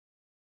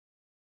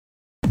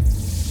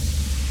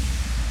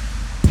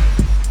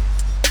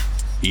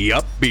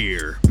Yup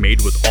Beer, made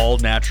with all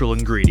natural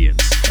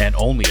ingredients and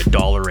only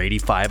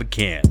 $1.85 a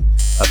can.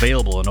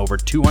 Available in over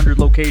 200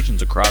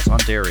 locations across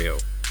Ontario.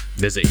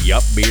 Visit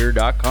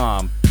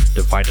yupbeer.com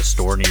to find a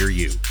store near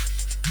you.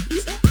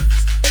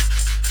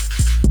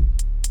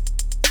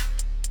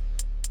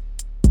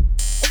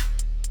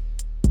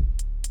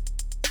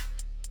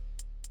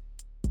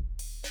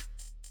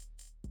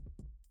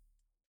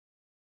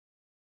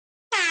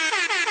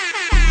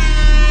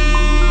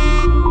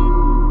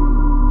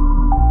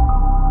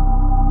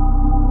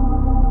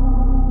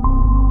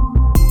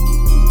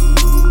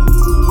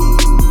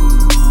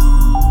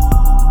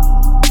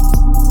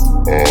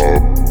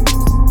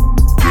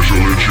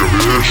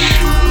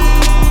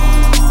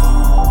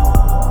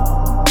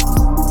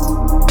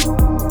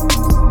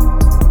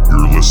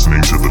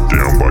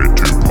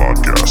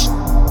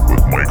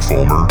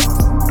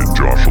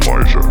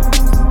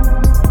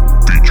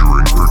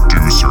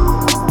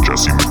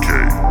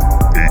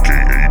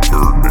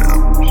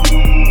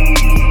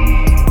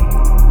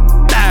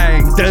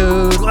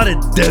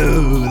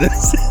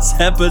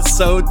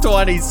 Episode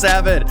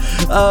 27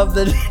 of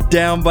the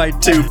Down by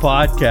Two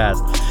podcast.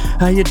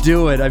 How you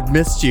doing? I've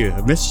missed you.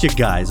 I missed you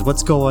guys.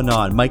 What's going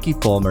on? Mikey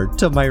Fulmer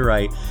to my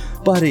right.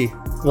 Buddy.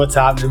 What's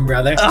happening,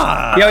 brother?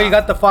 Yo, you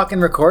got the fucking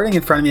recording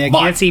in front of me. I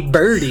can't see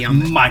Birdie.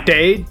 My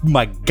dude.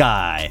 My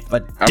guy.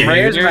 But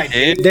there's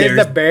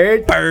the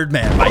bird.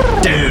 Birdman, my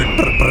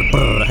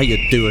dude. How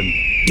you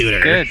doing?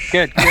 Duder.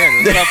 Good.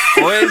 What's up,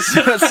 boys?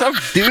 What's up,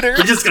 duder?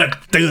 We're just gonna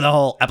do the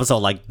whole episode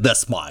like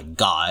this, my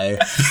guy.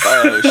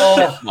 Oh,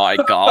 shit, my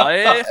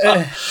guy.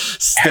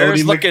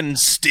 Hair's looking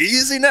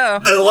steezy now.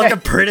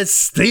 Looking pretty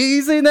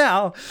steezy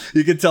now.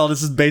 You can tell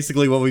this is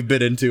basically what we've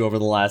been into over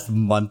the last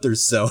month or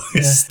so.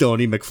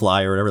 Stony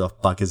McFly or whatever the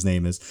fuck his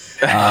name is.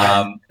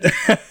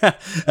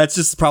 That's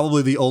just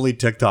probably the only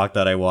TikTok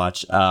that I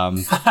watch.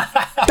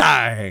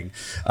 Dang.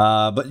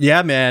 But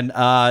yeah, man,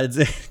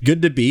 it's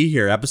good to be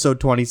here. Episode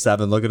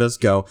 27. Look at us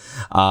go.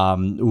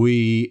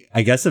 We,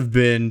 I guess, have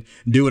been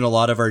doing a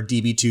lot of our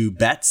DB2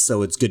 bets,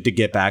 so it's good to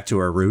get back to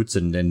our roots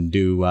and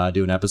do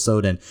an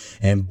episode.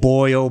 And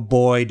boy, oh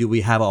boy, do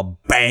we have a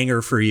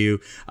banger for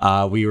you.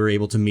 We were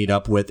able to meet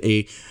up with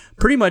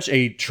pretty much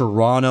a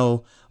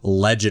Toronto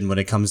legend when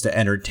it comes to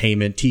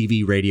entertainment,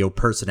 TV, radio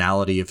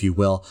personality, if you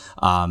will.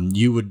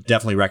 You would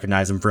definitely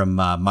recognize him from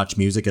Much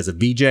Music as a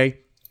VJ.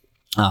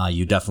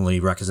 You definitely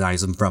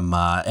recognize him from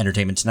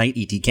Entertainment Tonight,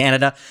 ET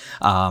Canada,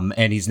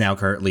 and he's now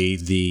currently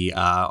the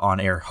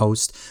on-air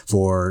host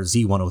for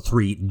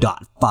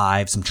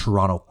Z103.5, some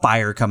Toronto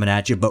Fire coming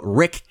at you. But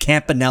Rick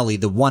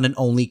Campanelli, the one and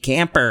only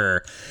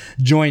Camper,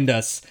 joined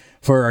us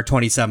for our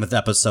 27th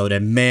episode,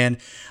 and man,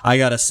 I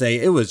gotta say,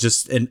 it was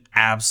just an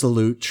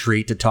absolute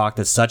treat to talk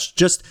to such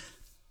just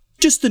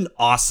an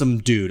awesome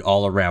dude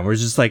all around. We're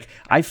just like,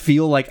 I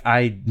feel like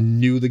I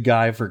knew the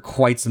guy for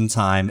quite some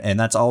time, and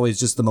that's always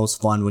just the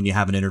most fun when you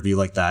have an interview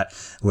like that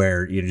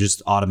where you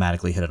just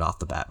automatically hit it off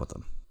the bat with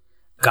him.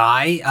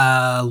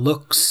 Guy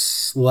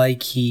looks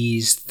like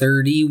he's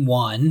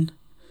 31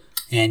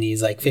 and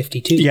he's like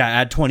 52. Yeah,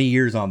 add 20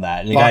 years on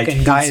that. And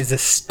the guy is a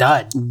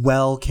stud.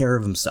 Well care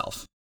of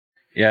himself.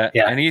 Yeah,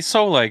 and he's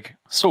so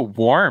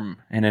warm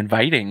and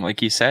inviting, like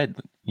he said.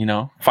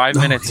 5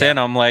 minutes in,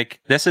 I'm like,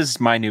 this is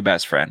my new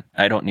best friend.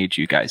 I don't need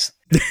you guys.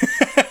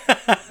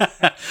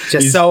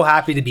 He's so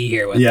happy to be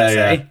here with us,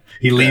 eh?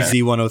 He leaves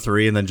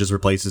Z103 and then just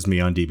replaces me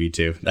on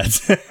DB2.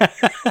 That's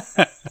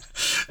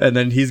and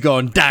then he's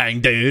going,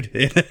 dang, dude.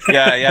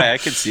 yeah, I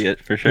can see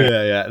it for sure.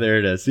 Yeah, there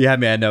it is. Yeah,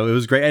 man, no, it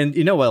was great. And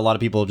you know what? A lot of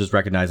people just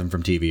recognize him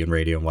from TV and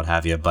radio and what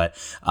have you. But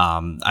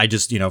I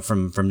just,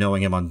 from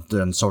knowing him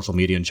on social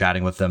media and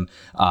chatting with him,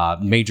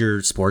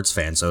 major sports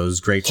fan. So it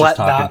was great just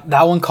talking.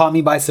 That one caught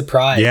me by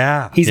surprise.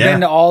 Yeah. He's been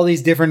to all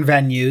these different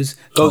venues,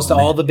 goes to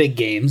all the big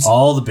games.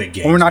 All the big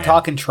games. And we're not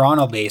talking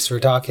Toronto-based. We're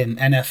talking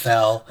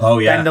NFL. Oh,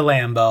 yeah. Been to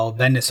Lambeau,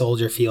 been to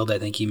Soldier Field, I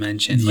think he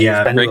mentioned.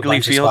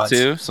 Wrigley Field,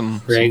 too.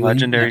 Some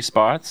legendary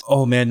spots.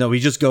 Oh man, no, he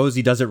just goes,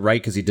 he does it right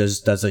because he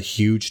does a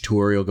huge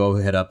tour. He'll go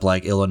hit up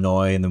like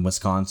Illinois and then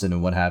Wisconsin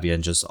and what have you,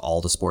 and just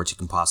all the sports you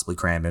can possibly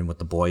cram in with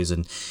the boys.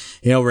 And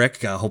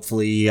Rick,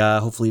 hopefully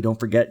you don't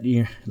forget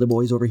the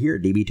boys over here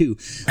at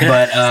DB2.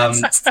 But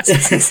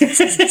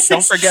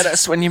don't forget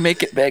us when you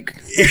make it big.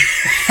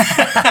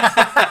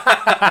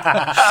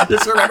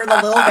 Just remember the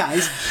little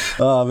guys.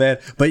 Oh man,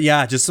 but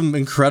yeah, just some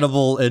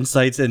incredible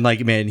insights. And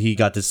like, man, he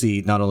got to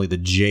see not only the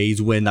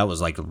Jays win, that was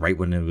like right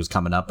when it was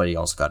coming up, but he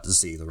also got to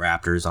see the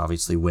Raptors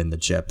obviously win the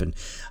chip. And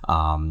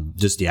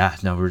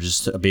we're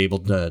just able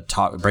to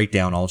break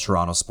down all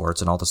Toronto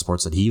sports and all the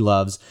sports that he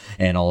loves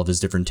and all of his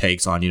different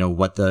takes on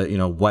what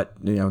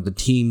the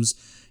teams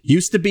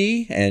used to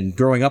be and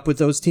growing up with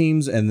those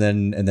teams, and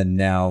then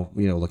now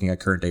looking at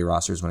current day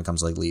rosters when it comes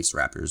to like Leafs,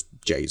 Raptors,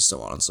 Jays,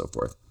 so on and so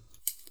forth.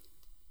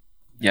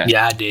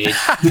 Yeah, dude.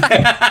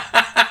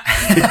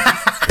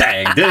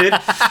 Dang, dude.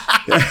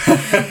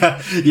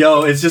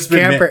 Yo, it's just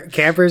been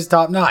Camper's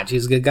top notch.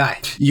 He's a good guy.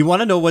 You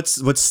want to know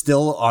what's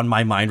still on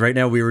my mind right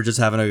now? We were just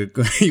having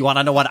you want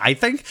to know what I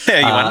think? Yeah,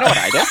 you want to know what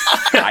I do?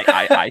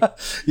 I.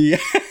 Yeah.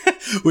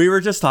 We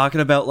were just talking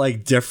about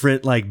like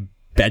different like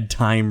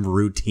bedtime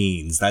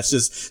routines. That's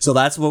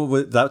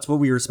what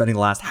we were spending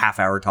the last half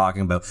hour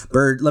talking about.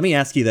 Bird, let me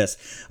ask you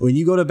this. When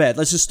you go to bed,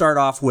 let's just start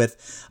off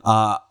with,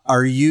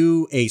 are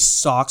you a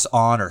socks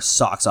on or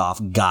socks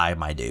off guy,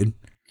 my dude?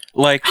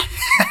 Like,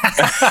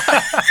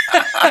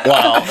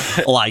 Well,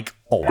 like,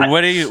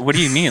 what do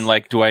you mean?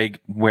 Like, do I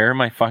wear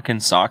my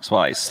fucking socks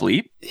while I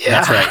sleep?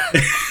 Yeah. That's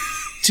right.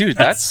 Dude,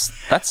 that's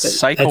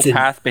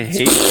psychopath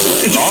behavior.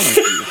 What's wrong with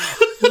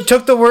you? You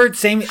took the word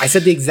same. I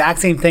said the exact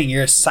same thing.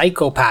 You're a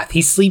psychopath.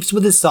 He sleeps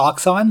with his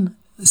socks on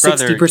 60% of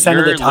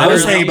the you're time. I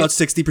was saying Literally- about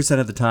 60%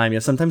 of the time. Yeah,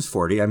 sometimes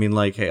 40. I mean,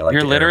 like, hey, I like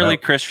You're to air literally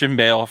it Christian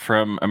Bale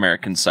from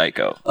American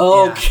Psycho.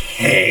 out.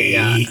 Okay.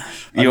 Yeah.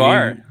 You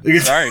are.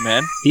 Sorry,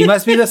 man. He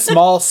must be the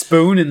small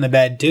spoon in the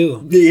bed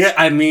too. Yeah,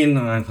 I mean,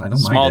 I don't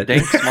Small mind it.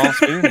 dink, small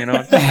spoon. You know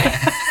what I'm saying?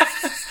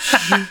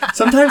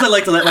 Sometimes I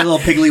like to let my little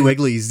Piggly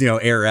Wigglies,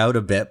 air out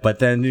a bit, but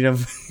then,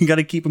 you got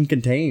to keep them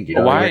contained.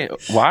 Why?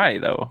 Why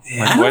though?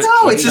 Like, I don't know.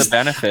 What's It's the just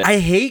benefit? I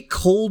hate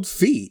cold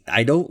feet.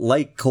 I don't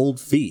like cold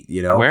feet.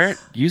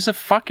 Use a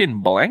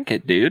fucking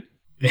blanket, dude.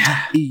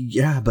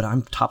 Yeah, but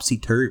I'm topsy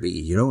turvy.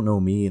 You don't know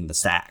me in the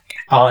sack.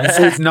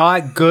 Honestly, it's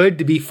not good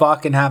to be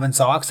fucking having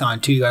socks on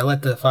too. You gotta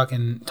let the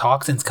fucking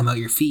toxins come out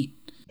your feet.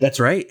 That's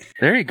right.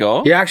 There you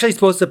go. You're actually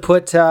supposed to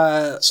put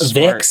Smart.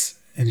 Vicks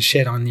and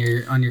shit on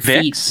your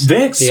feet. Vicks.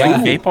 Vicks. Yeah.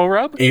 Like Vapo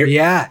rub.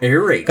 Yeah.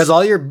 Aerate. Because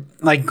all your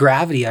like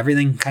gravity,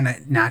 everything kind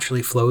of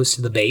naturally flows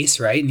to the base,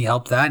 right? And you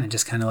help that, and it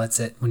just kind of lets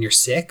it when you're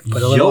sick.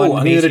 Put a little on the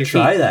I'm base gonna of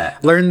your try feet.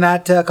 that. Learned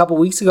that a couple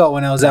weeks ago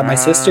when I was at my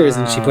sister's,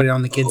 and she put it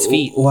on the kids'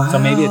 feet. wow. So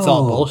maybe it's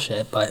all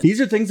bullshit. But These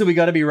are things that we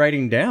got to be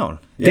writing down.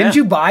 didn't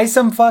you buy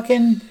some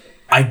fucking?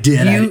 I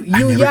did.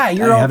 I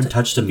haven't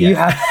touched them yet. You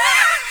have.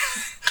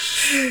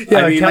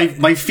 I mean,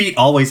 my feet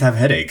always have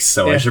headaches,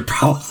 so I should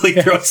probably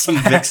throw some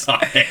Vicks on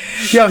it.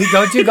 Yo,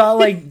 don't you got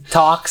like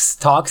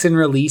toxin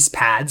release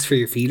pads for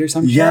your feet or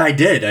something? Yeah, I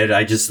did.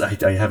 I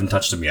haven't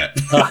touched them yet.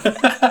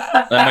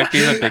 That might be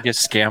the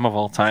biggest scam of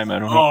all time. I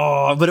don't know.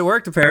 Oh, but it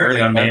worked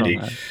apparently on I don't Mandy.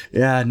 know.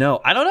 Yeah, no,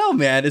 I don't know,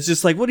 man. It's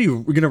just like, what are you?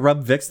 We're gonna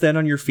rub Vicks then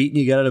on your feet, and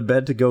you get out of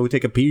bed to go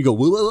take a pee. You go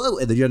whoa, whoa, whoa,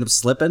 and then you end up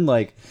slipping.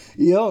 Like,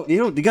 you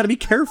got to be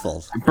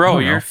careful, Bro,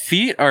 your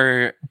feet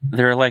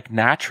they're like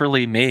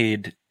naturally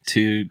made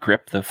to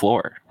grip the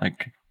floor.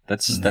 Like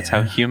that's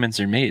how humans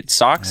are made.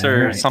 Socks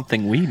are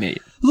something we made.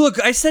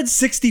 Look, I said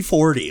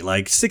 60-40.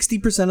 Like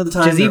 60% of the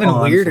time, Which is they're even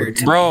on weirder. for-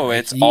 to Bro, me.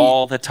 it's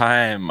all the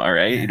time, all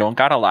right? You don't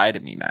gotta lie to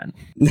me, man.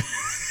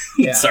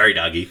 Yeah. Sorry,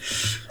 doggy.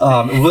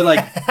 But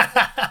like,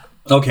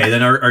 okay,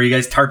 then are you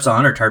guys tarps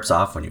on or tarps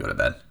off when you go to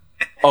bed?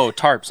 Oh,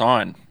 tarps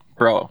on,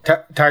 bro.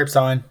 Tarps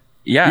on.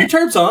 Yeah. You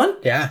tarps on?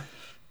 Yeah.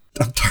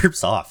 I'm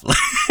tarps off.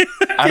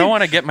 I don't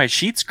want to get my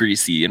sheets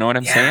greasy, you know what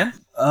I'm saying?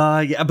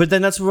 Yeah, but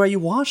then that's why you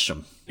wash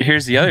them.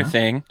 Here's the other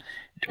thing.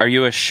 Are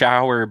you a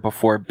shower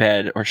before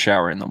bed or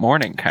shower in the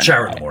morning kind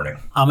Shower of in the morning.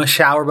 I'm a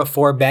shower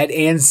before bed,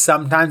 and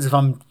sometimes if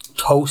I'm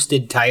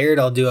toasted tired,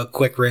 I'll do a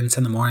quick rinse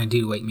in the morning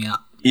to wake me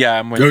up. Yeah,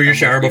 I'm with Oh, I'm you with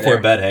shower you before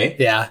there. bed, hey?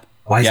 Yeah.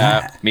 Why is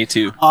Yeah, that? me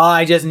too. Oh,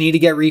 I just need to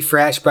get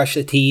refreshed, brush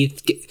the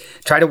teeth,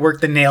 try to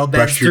work the nail beds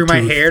Brush your through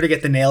my tooth. hair to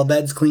get the nail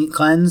beds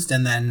cleansed,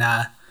 and then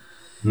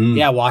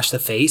wash the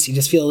face. You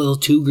just feel a little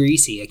too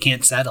greasy. I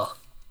can't settle.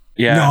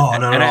 Yeah, No,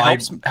 and, no, and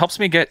no, it helps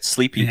me get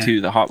sleepy too.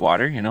 The hot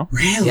water, you know.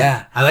 Really?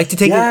 Yeah, I like to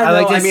take. Yeah, I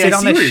like no, to I mean, sit I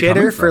on see the where you're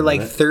coming shitter for from like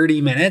with it.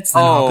 30 minutes,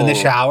 then hop in the Oh,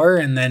 shower,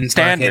 and then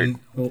standard.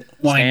 fucking wind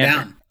Standard.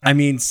 down. I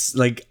mean,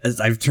 like,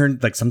 as I've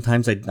turned, like,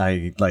 sometimes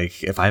I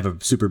like, if I have a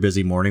super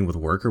busy morning with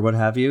work or what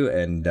have you,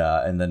 and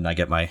then I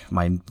get my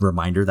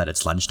reminder that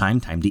it's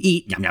lunchtime, time to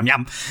eat, yum, yum,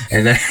 yum.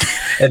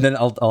 And then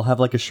I'll have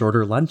like a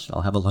shorter lunch.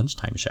 I'll have a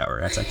lunchtime shower.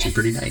 That's actually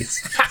pretty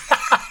nice.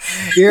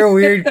 You're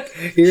weird.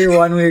 You're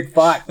one weird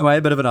fuck. Am I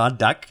a bit of an odd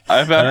duck?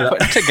 I've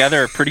put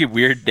together a pretty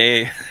weird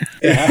day.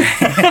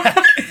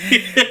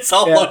 It's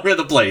all over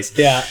the place.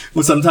 Yeah.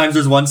 Well, sometimes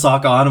there's one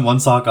sock on and one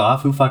sock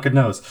off. Who fucking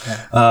knows?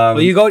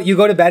 Well, you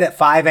go to bed at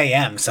 5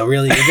 a.m. So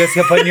really, you're just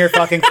putting your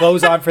fucking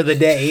clothes on for the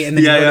day, and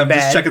then you go to I'm bed,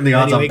 just checking the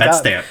and odds then on you wake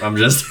up. BetStamp. I'm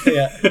just.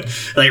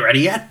 Yeah. Are you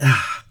ready yet?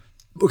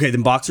 Okay,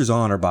 then boxers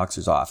on or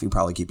boxers off. You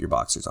probably keep your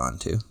boxers on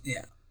too.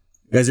 Yeah.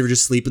 You guys ever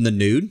just sleep in the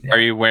nude? Are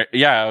you wearing?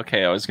 Yeah,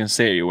 okay. I was gonna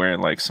say, are you wearing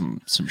like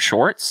some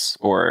shorts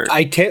or?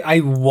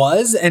 I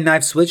was, and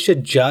I've switched to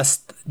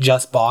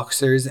just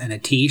boxers and a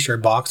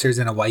t-shirt, boxers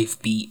and a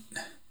wife beat.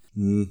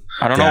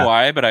 I don't know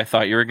why, but I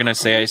thought you were gonna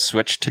say I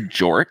switched to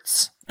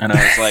jorts, and I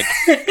was like,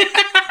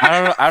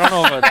 I don't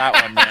know about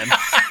that one, man.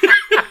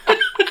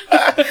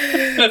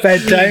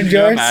 Bedtime Can you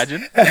jorts.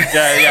 imagine?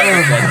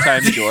 Yeah,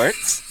 bedtime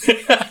jorts.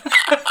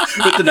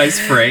 With the nice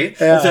fray.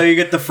 That's how you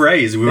get the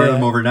frays. We wear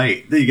them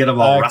overnight. You get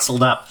them all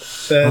rustled up.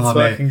 That's Oh,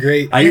 man. fucking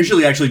great. I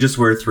usually actually just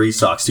wear 3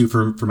 socks, 2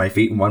 for my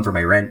feet and 1 for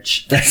my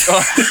wrench.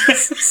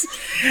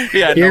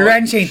 Yeah, Your no,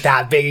 wrench ain't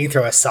that big. You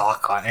throw a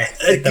sock on it.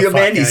 Get the Your fuck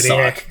Mandy's outta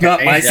here. sock,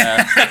 not my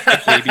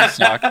yeah, baby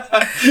sock.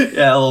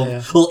 Yeah, a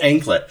little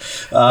anklet.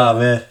 Oh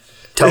man.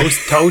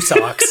 toe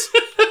socks.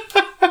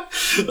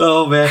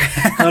 Oh man.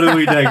 How do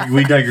we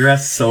we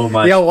digress so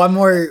much? Yo, one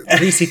more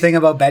greasy thing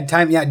about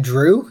bedtime. Yeah,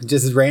 Drew,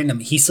 just random.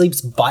 He sleeps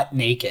butt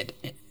naked.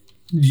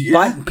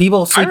 But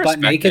people sleep butt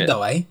respect naked it.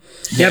 though, eh?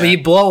 Yeah, but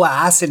you blow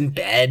ass in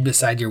bed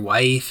beside your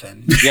wife,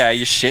 and Yeah,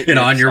 you shit And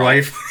on your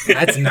yourself.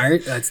 wife.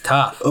 that's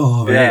tough.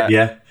 Oh, man, man.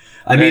 Yeah.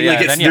 I mean, Yeah,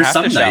 like, then you there's have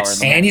some to shower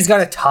nights. in the And he's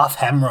got a tough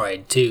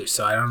hemorrhoid too,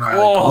 so I don't know how he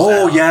Whoa. pulls that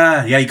Oh, off.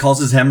 yeah. Yeah, he calls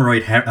his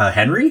hemorrhoid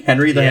Henry?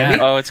 Henry the Yeah.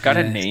 Henry? Oh, it's got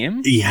a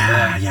name?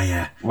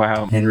 Yeah.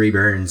 Wow. Henry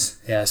Burns.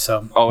 Yeah,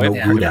 so Oh, it, No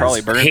it good probably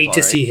ass. burns. hate to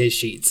all see his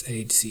sheets. I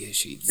hate to see his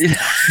sheets.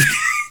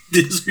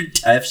 These are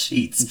tough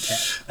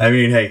sheets. I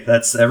mean, hey,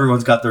 that's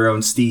everyone's got their own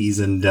steez,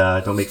 and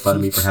don't make fun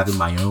of me for having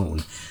my own.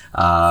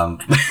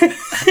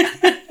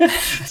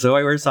 So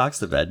I wear socks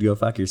to bed. Go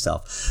fuck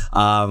yourself.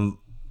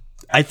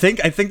 I think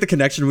the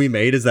connection we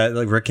made is that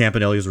like Rick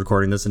Campanelli was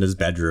recording this in his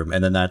bedroom,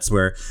 and then that's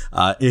where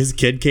his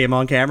kid came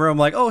on camera. I'm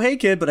like, oh hey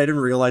kid, but I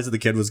didn't realize that the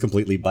kid was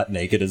completely butt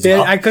naked as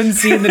well. I couldn't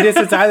see in the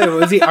distance either.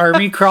 Was he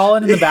army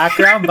crawling in the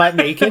background, butt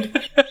naked?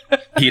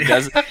 He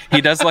does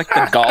like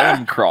the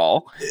Gollum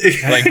crawl,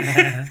 like,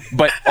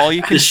 but all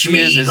you can see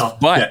is his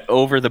butt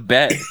over the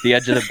bed, the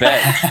edge of the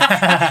bed.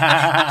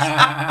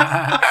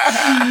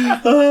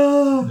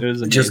 It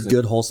was Just amazing.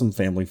 good wholesome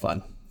family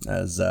fun.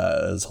 As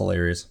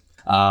hilarious.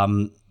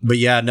 But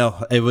yeah,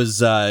 no, it was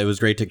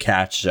great to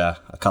catch a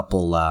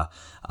couple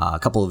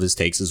of his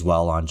takes as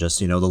well on just,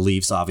 the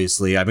Leafs,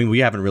 obviously. I mean, we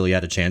haven't really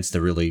had a chance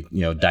to really,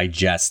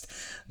 digest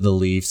the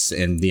Leafs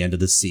and the end of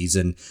the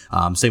season.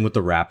 Same with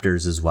the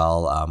Raptors as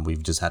well.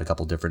 We've just had a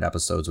couple different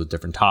episodes with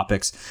different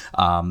topics.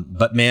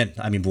 But man,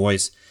 I mean,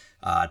 boys,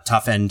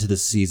 tough end to the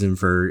season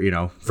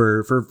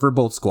for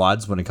both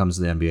squads when it comes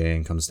to the NBA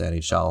and comes to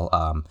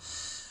NHL.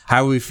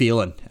 How are we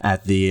feeling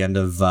at the end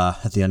of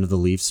the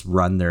Leafs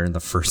run there in the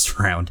first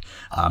round,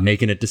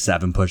 making it to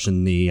 7,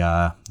 pushing the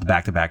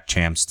back-to-back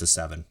champs to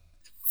 7?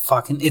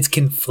 Fucking, it's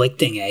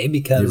conflicting, eh?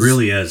 Because It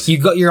really is.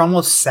 You're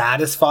almost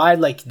satisfied.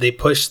 Like they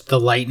pushed the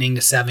Lightning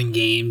to 7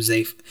 games.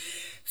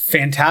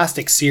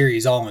 Fantastic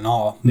series all in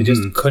all. They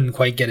just couldn't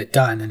quite get it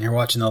done. And you're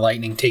watching the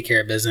Lightning take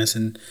care of business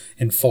in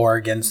 4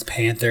 against the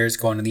Panthers,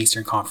 going to the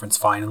Eastern Conference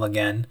Final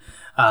again.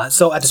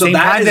 So at the same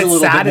that time, is a it's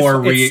little bit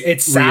more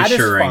it's reassuring,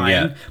 satisfying,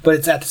 yeah. but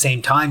it's at the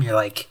same time you're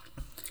like,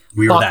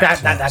 We were fuck, that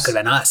close. could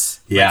have been us.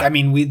 Yeah. Like, I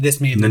mean,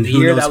 this may have And been then the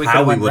who year knows that we could how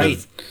have we went would right.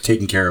 have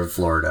taken care of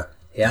Florida.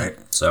 Yeah. Right?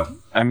 So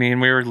I mean,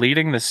 we were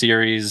leading the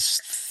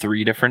series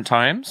 3 different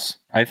times,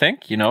 I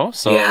think,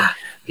 so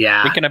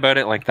Yeah. thinking about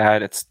it like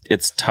that,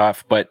 it's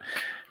tough. But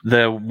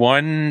the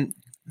one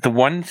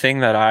thing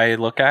that I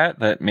look at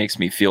that makes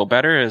me feel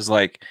better is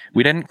like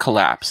we didn't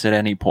collapse at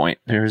any point.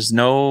 There's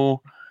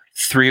no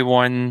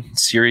 3-1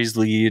 series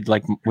lead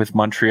like with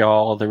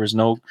Montreal. There was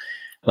no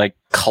like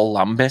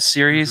Columbus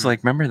series.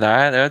 Like, remember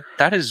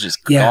that is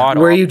just god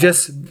where awful. you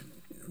just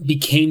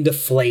became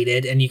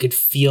deflated and you could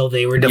feel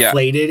they were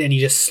deflated and you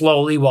just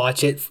slowly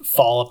watch it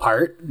fall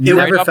apart. You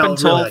Right never up felt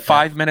until really like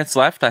 5 minutes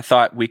left, I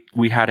thought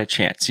we had a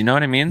chance. You know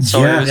what I mean?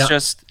 So Yeah. it was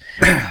just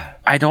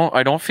I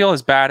don't feel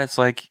as bad. It's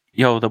like,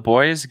 the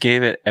boys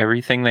gave it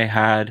everything they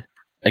had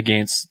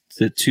against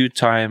the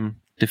 2-time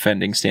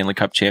defending Stanley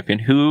Cup champion,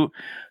 who,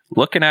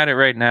 looking at it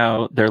right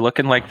now, they're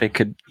looking like they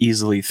could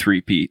easily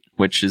three-peat,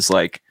 which is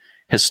like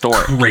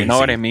historic. Crazy. You know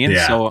what I mean?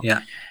 Yeah. So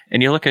Yeah.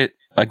 and you look at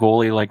a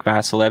goalie like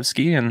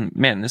Vasilevsky, and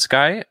man, this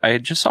guy, I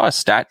just saw a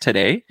stat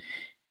today.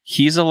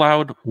 He's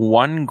allowed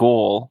 1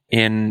 goal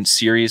in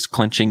series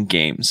clinching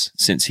games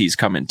since he's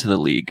come into the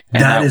league.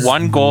 And That that is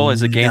 1 goal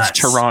is against nuts.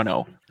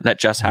 Toronto that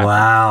just happened.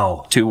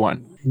 wow.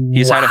 2-1.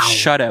 He's had a Wow.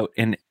 shutout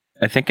in,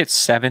 I think it's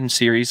 7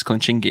 series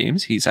clinching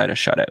games. He's had a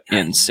shutout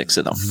in 6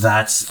 of them.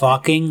 That's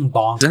fucking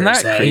bonkers. Isn't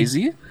that eh?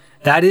 crazy?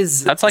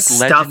 That's like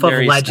stuff of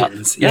legendary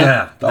legends. stuff. Yeah.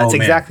 Yeah. That's Oh,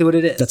 man. exactly what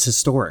it is. That's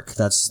historic.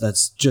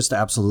 That's just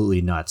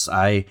absolutely nuts.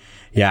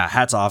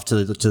 Hats off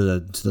to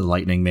the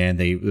Lightning, man.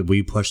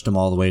 We pushed them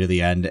all the way to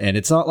the end, and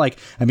it's not like,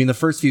 I mean, the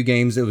first few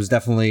games it was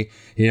definitely,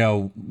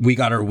 we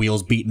got our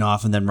wheels beaten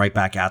off and then right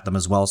back at them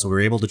as well. So we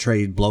were able to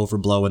trade blow for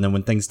blow, and then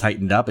when things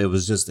tightened up, it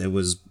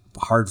was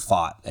hard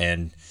fought.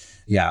 And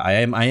yeah, I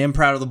am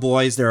proud of the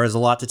boys. There is a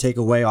lot to take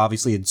away.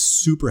 Obviously, it's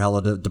super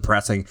hella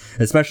depressing,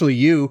 especially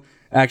you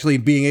actually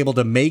being able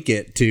to make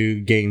it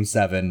to Game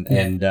 7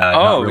 and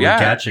not really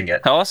catching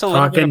it. Tell us a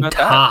little bit fucking about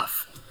that. tough.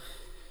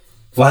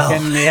 Well,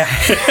 Fucking, yeah.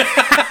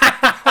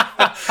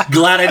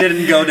 glad I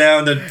didn't go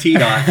down the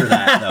T-dot for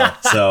that,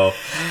 though. So,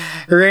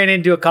 Ran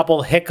into a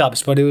couple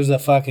hiccups, but it was a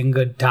fucking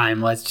good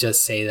time. Let's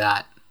just say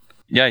that.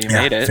 Yeah, you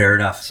made it. fair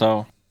enough.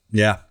 So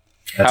Yeah.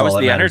 how was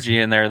the energy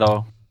in there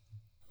though?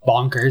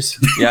 Bonkers.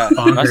 Yeah, it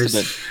must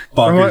have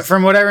been.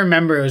 From what I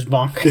remember, it was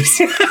bonkers.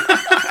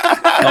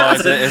 Oh,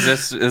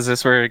 is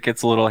this where it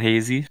gets a little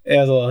hazy? It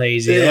was a little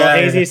hazy. Yeah.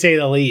 Hazy to say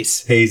the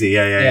least. Hazy,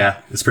 yeah.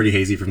 Yeah. It's pretty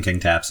hazy from King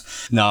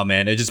Taps. No,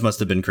 man, it just must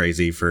have been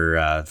crazy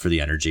for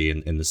the energy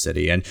in the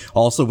city, and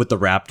also with the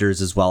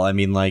Raptors as well. I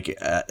mean,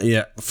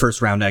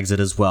 first round exit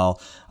as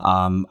well.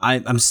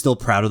 I'm still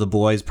proud of the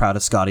boys, proud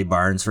of Scotty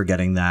Barnes for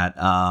getting that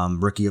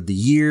Rookie of the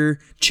Year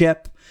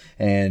chip,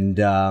 and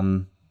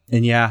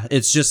yeah,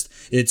 it's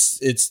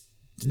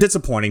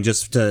disappointing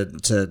just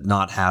to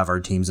not have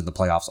our teams in the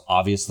playoffs,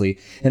 obviously.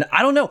 And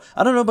I don't know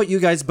about you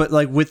guys, but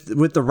like with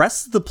the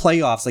rest of the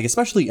playoffs, like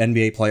especially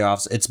NBA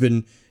playoffs, it's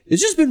been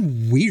it's just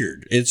been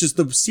weird. It's just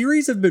the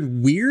series have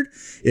been weird.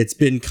 It's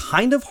been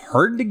kind of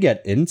hard to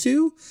get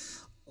into.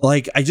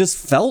 Like, I just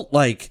felt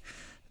like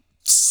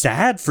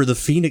sad for the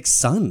Phoenix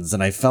Suns,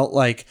 and I felt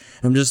like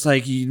I'm just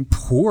like, you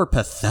poor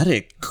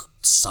pathetic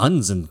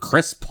Suns and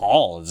Chris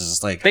Paul. It's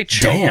just like, they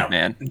choked,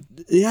 man.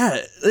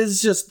 Yeah,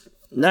 it's just,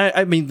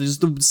 I mean,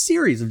 just the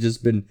series have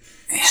just been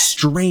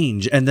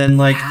strange, and then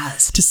like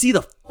to see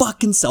the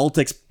fucking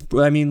Celtics.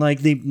 I mean,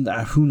 like, they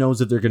who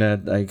knows if they're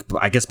gonna, like,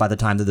 I guess by the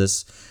time that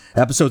this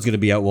episode's gonna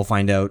be out, we'll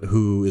find out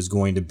who is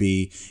going to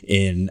be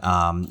in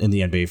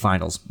the NBA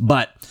Finals.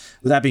 But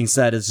with that being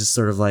said, it's just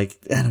sort of like,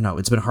 I don't know,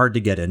 it's been hard to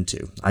get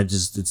into.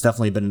 It's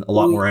definitely been a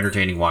lot more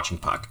entertaining watching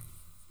puck.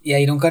 Yeah,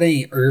 you don't got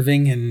any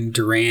Irving and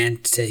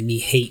Durant to be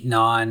hating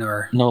on,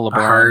 or no LeBron.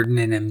 Harden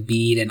and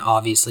Embiid, and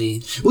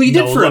obviously, well, you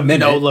did for a minute.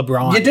 No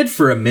LeBron. You did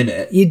for a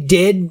minute. You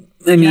did.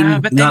 I mean, yeah,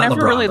 but they never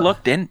LeBron, really but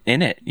looked in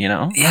it, you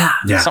know?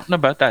 Yeah. Something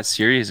about that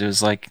series, it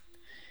was like,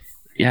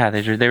 yeah,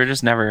 they were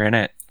just never in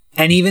it.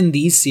 And even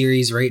these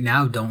series right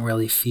now don't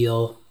really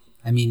feel.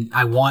 I mean,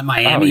 I want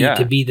Miami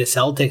to be the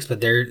Celtics,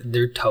 but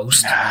they're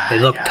toast. They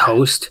look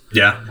toast.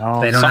 Yeah,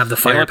 they don't have the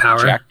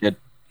firepower.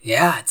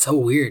 Yeah, it's so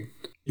weird.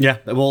 Yeah,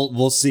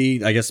 we'll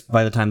see. I guess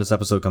by the time this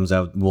episode comes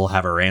out, we'll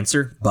have our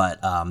answer. But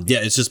yeah,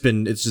 it's just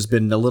been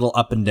a little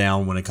up and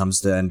down when it comes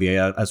to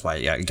NBA. That's why,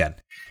 yeah, again,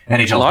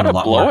 NHL a lot of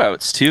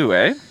blowouts too,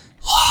 eh?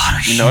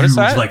 You notice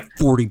that? Like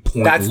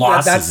 40-point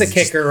losses. That's the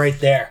kicker right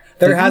there.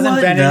 There hasn't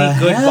been any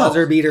good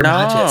buzzer beater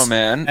matches. No,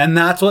 man. And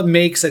that's what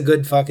makes a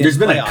good fucking There's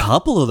been playoff. a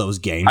couple of those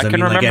games. I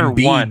can remember like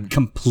Embiid one.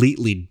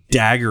 completely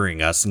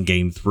daggering us in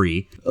game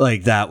 3.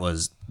 Like, that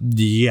was,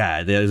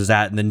 yeah, there's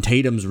that. And then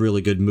Tatum's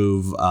really good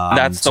move.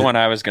 That's the one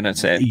I was going to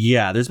say.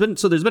 Yeah, there's been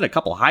a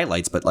couple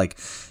highlights, but like,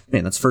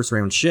 man, that's first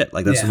round shit.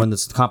 Like, that's when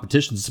this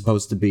competition is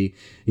supposed to be,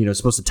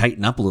 supposed to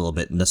tighten up a little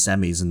bit in the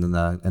semis and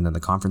then the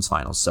conference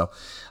finals. So,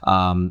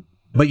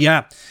 but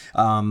yeah,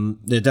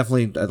 it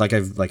definitely,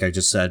 like I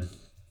just said,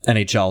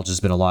 NHL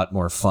just been a lot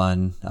more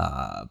fun.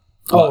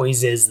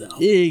 Always is, though.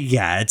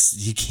 Yeah,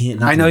 you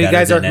can't. I know you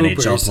guys are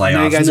hoopers. NHL playoffs. I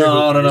know you guys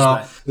are hoopers,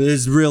 No.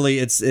 It's really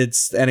it's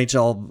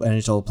NHL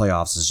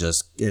playoffs is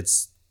just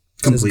it's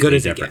completely as good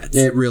as different. it gets.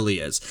 It really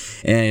is.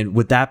 And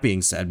with that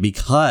being said,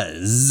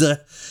 because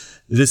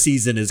the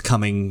season is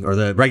coming, or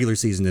the regular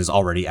season is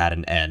already at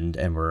an end,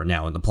 and we're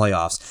now in the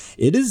playoffs,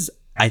 it is,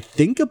 I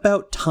think,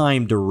 about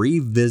time to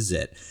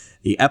revisit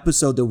the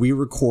episode that we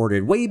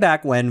recorded way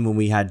back when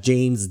we had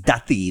James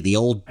Duthie, the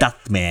old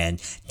Duth man,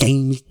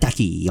 James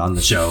Duthie, on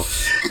the show.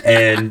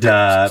 And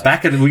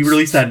we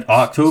released that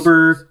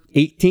October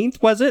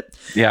 18th, was it?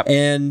 Yeah.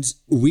 And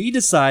we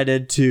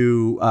decided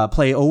to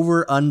play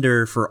over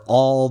under for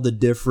all the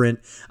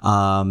different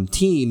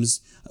teams,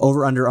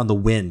 over under on the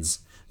wins,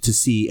 to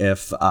see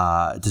if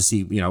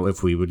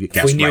if we would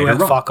guess we knew right or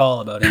wrong. Fuck all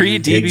about it.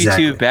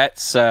 Pre-DB2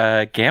 bets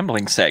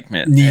gambling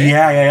segment.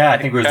 Yeah.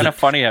 I think we're kind of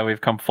funny how we've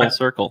come full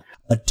circle.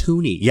 A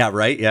toonie, yeah,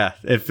 right, yeah.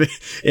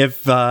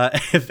 If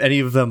any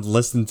of them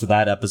listened to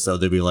that episode,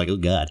 they'd be like, "Oh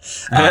God."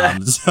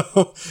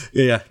 So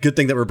yeah, good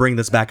thing that we're bringing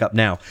this back up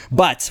now.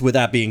 But with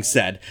that being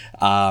said,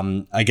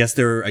 I guess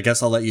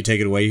I'll let you take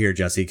it away here,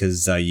 Jesse,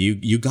 because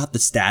you got the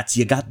stats,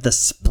 you got the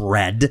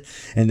spread,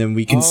 and then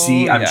we can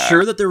see. I'm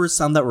sure that there were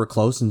some that were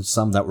close and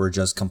some that were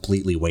just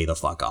completely way the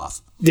fuck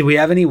off. Did we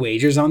have any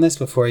wagers on this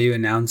before you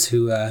announce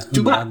who had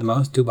the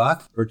most?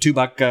 $2 or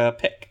 $2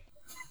 pick.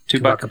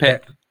 $2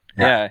 pick.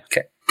 Yeah.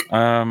 Okay.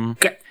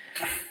 Okay.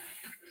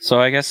 So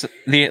I guess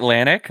the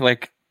Atlantic,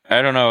 like,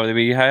 I don't know,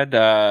 we had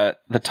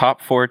the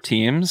top 4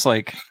 teams,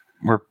 like,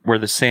 were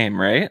the same,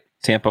 right?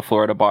 Tampa,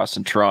 Florida,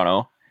 Boston,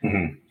 Toronto.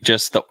 Mm-hmm.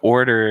 Just the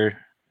order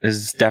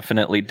is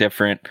definitely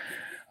different.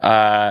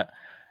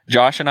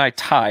 Josh and I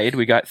tied.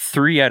 We got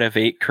 3 out of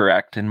 8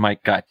 correct, and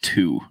Mike got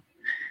 2.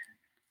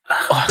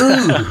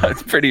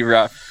 It's pretty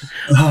rough.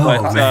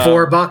 Oh, but, man.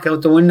 $4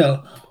 out the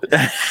window.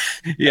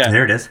 Yeah.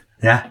 There it is.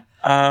 Yeah.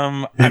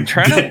 I'm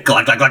trying to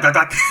glock, glock, glock,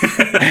 glock,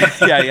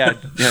 glock. yeah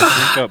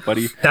drink up,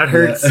 buddy. That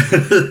hurts.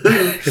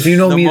 If you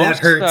know me, that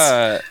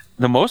hurts.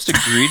 The most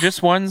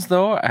egregious ones,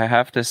 though, I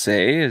have to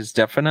say, is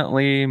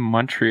definitely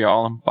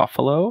Montreal and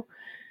Buffalo.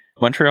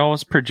 Montreal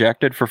was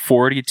projected for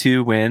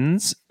 42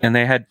 wins, and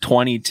they had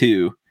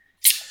 22.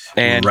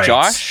 And right.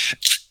 Josh,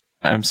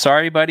 I'm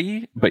sorry,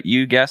 buddy, but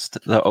you guessed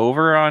the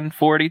over on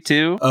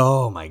 42.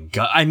 Oh my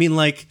God! I mean,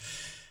 like,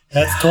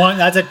 that's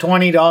a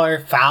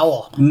 $20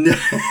 foul.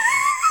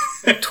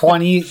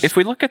 20. If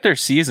we look at their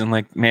season,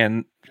 like,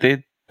 man,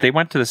 they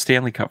went to the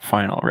Stanley Cup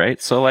final, right?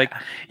 So, like,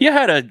 you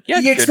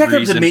expect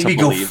them to maybe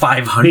go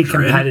 500. Be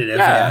competitive,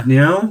 yeah. You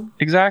know?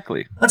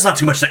 Exactly. That's not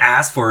too much to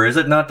ask for, is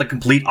it? Not the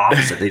complete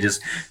opposite. They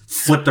just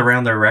flipped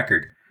around their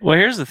record. Well,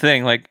 here's the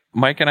thing. Like,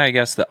 Mike and I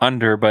guessed the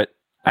under, but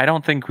I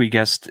don't think we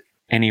guessed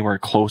anywhere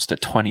close to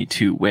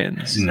 22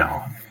 wins.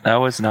 No. That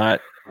was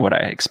not what I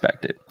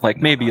expected. Like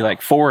maybe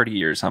like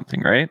 40 or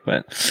something, right?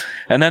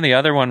 And then the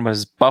other one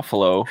was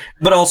Buffalo.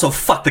 But also,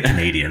 fuck the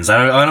Canadians.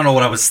 I don't know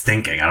what I was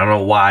thinking. I don't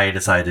know why I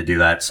decided to do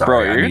that. Sorry.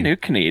 Bro, you're a new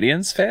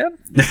Canadians fan?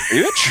 Are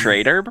you a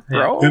traitor,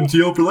 bro?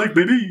 MTL for life,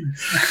 baby.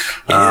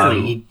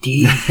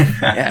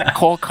 Yeah,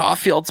 Cole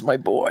Caulfield's my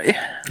boy.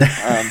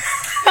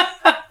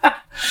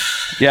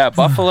 Yeah,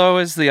 Buffalo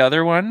is the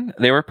other one.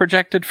 They were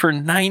projected for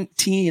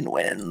 19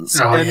 wins.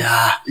 Oh,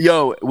 yeah.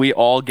 Yo, we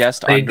all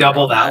guessed They under.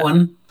 double that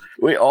one?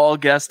 We all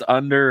guessed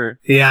under.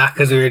 Yeah,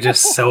 because we were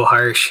just so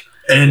harsh.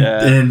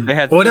 And They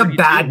had What a 32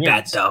 bad wins.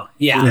 bet, though.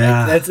 Yeah,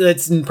 Yeah.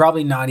 That's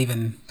probably not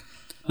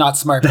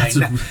smart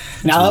betting.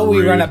 Now that we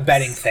rude. run a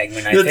betting thing,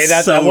 when I That's say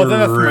that, so that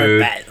wasn't a smart rude.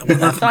 bet. It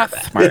wasn't a smart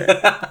bet.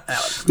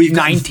 Smart. we've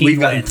 19 we've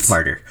gotten wins.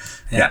 smarter.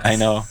 Yeah. I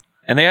know.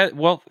 And they had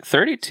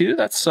 32.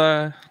 That's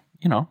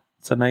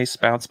it's a nice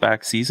bounce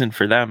back season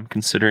for them,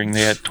 considering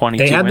they had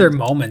 22. They had wins. their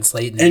moments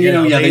late in the And,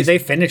 year. yeah, They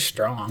finished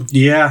strong.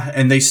 Yeah,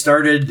 and they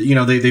started,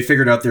 they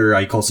figured out their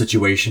Eichel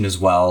situation as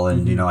well.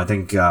 And, I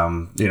think,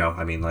 who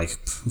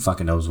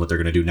fucking knows what they're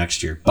going to do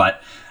next year.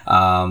 But,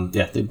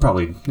 they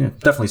probably,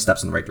 definitely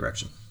steps in the right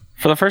direction.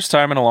 For the first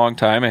time in a long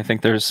time, I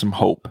think there's some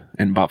hope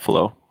in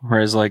Buffalo.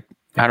 Whereas, I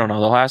don't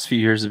know, the last few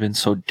years have been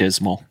so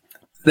dismal.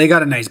 They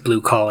got a nice blue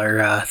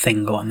collar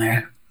thing going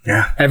there.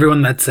 Yeah.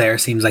 Everyone that's there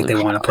seems like they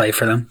want to play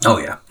for them. Oh,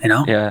 yeah. You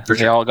know? Yeah,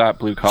 they all got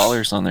blue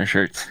collars on their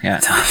shirts. Yeah,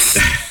 That's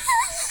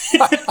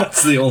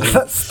the only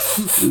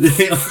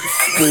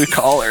blue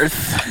collars.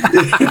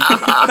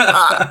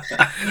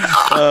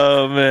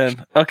 Oh,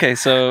 man. Okay,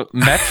 so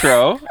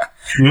Metro,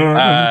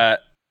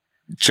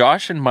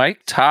 Josh and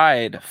Mike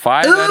tied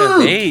 5 out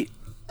of 8.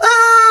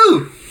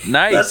 Oh!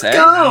 Nice, Let's eh?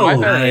 go.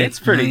 5 out of 8's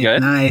pretty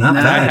good. Nice. Not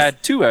I bad.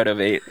 had 2 out of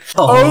 8.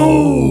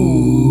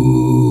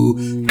 Oh!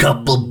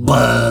 Couple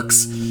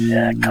bucks.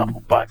 Yeah, a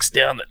couple bucks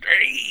down the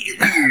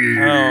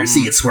drain.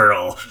 See it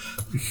swirl.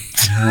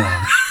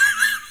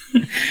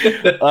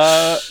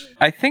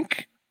 I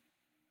think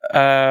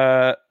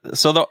so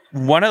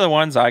one of the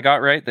ones I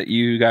got right that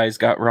you guys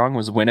got wrong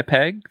was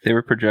Winnipeg. They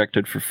were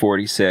projected for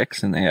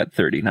 46 and they had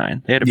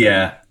 39. They had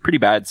a pretty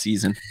bad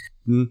season.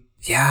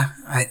 Yeah,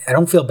 I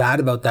don't feel bad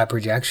about that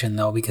projection,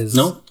 though, because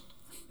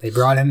they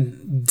brought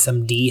in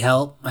some D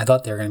help. I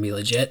thought they were going to be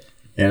legit.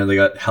 And they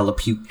got hella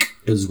puke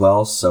as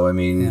well. So, I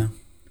mean,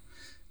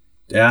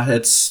 I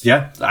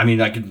mean,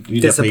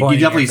 you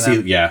definitely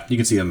see, you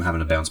can see them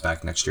having a bounce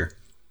back next year.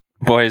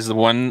 Boys, the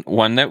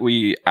one that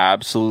we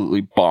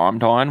absolutely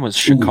bombed on was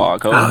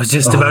Chicago. I was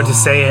just about to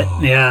say it.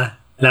 Yeah,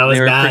 that was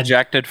They were bad.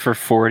 projected for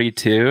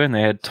 42 and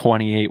they had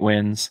 28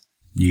 wins.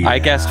 Yeah. I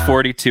guessed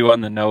 42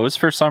 on the nose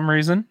for some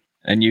reason,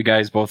 and you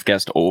guys both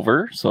guessed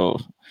over. So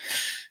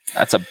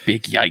that's a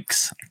big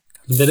yikes.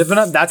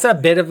 That's a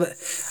bit of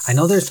I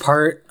know there's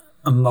part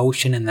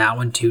emotion in that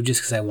one too,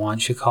 just because I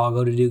want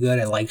Chicago to do good.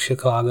 I like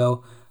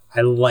Chicago.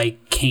 I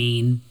like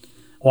Kane.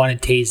 I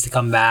wanted Taves to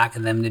come back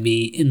and them to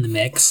be in the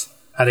mix.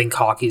 I think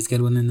hockey's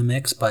good when in the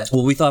mix, but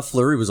Well, we thought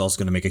Fleury was also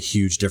going to make a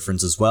huge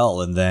difference as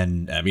well. And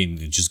then, I mean,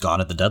 it just gone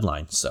at the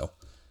deadline. So,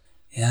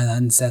 yeah,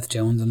 and Seth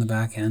Jones on the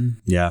back end.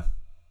 yeah,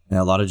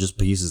 a lot of just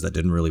pieces that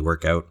didn't really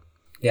work out.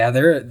 Yeah,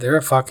 they're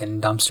a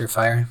fucking dumpster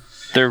fire.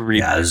 They're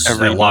There's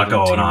a lot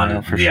going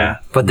on. for Yeah.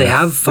 sure. But they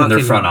have And fucking their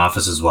front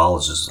office as well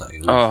is just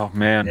like, Oh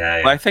man,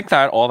 Yeah. I think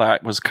that all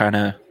that was kind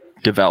of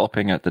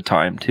developing at the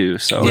time too.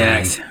 So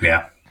Yeah.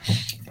 yeah.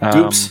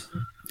 Oops.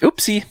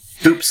 Oopsie.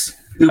 Oops.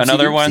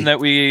 Another Oopsie. one that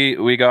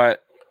we got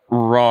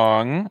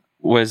wrong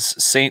was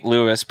St.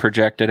 Louis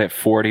projected at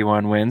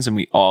 41 wins, and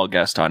we all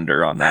guessed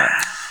under on that.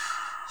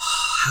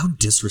 How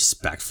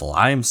disrespectful.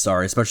 I am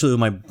sorry, especially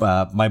with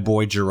my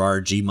boy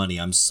Gerard G Money.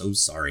 I'm so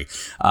sorry.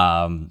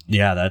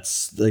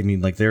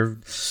 They're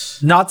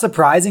Not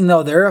surprising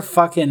though. They're a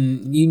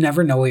fucking. You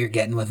never know what you're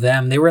getting with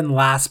them. They were in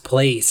last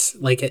place,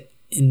 the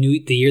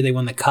year they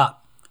won the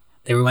cup.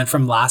 They went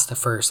from last to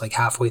first,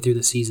 halfway through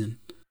the season.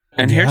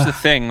 And here's the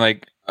thing,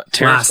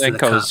 Last of the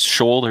cup. Tarasenko's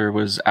shoulder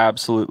was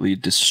absolutely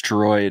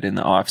destroyed in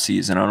the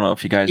offseason. I don't know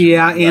if you guys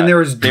Yeah, remember and that. there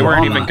was they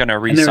weren't drama. even going to And there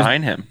was-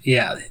 re-sign him,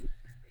 Yeah,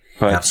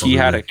 but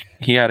Absolutely.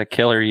 he had a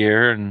killer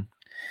year, and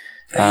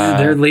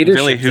their leadership.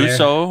 Billy there.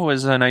 Husso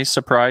was a nice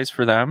surprise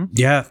for them.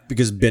 yeah,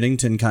 because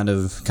Binnington kind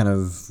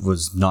of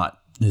was not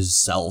his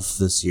self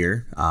this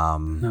year.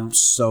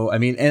 So I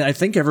mean, and I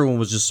think everyone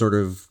was just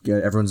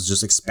everyone's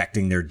just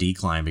expecting their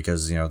decline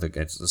because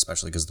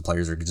especially because the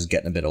players are just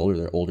getting a bit older,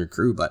 they're older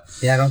crew. But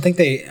Yeah, I don't think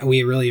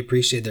we really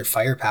appreciate their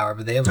firepower,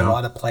 but they have a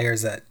lot of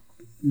players that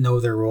know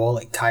their role.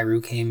 Like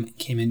Tyree came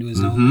into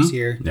his own this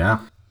year. yeah,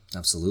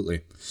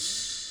 absolutely.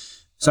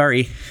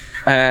 Sorry.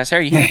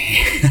 Sorry.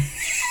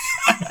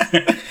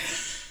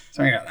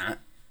 Sorry about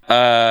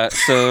that.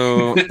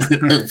 So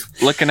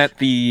looking at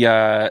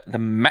the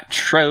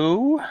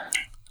Metro.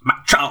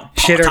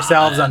 Shit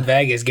ourselves on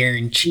Vegas,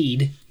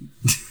 guaranteed.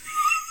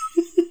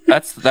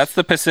 That's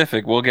the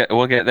Pacific. We'll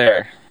get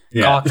there.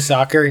 Cock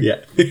soccer.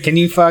 Yeah. Can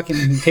you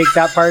fucking take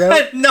that part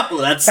out?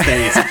 No, that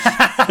stays.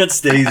 That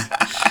stays.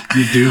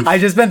 You do. I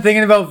just been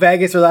thinking about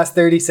Vegas for the last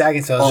 30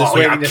 seconds, so I was just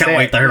waiting to can't say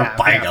wait it. to hear about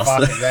Vegas.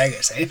 Fucking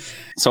Vegas, eh?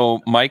 So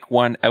Mike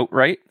won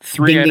outright,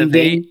 3 Ding, out ding, of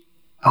 8. ding.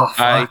 Oh,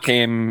 I fuck.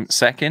 came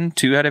second,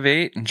 2 out of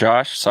 8. And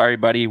Josh, sorry,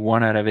 buddy,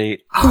 1 out of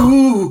 8.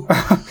 Ooh.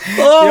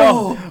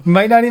 Yo,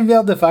 might not even be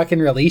able to fucking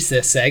release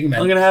this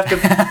segment. I'm gonna have to.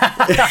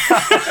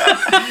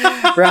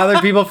 Rather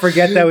people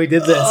forget that we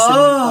did this in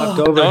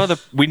October. No,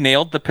 we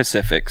nailed the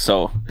Pacific,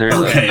 so there's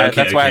Okay,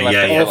 that's why I left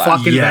it Oh, last.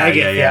 fucking Yeah,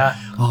 Vegas, yeah, yeah.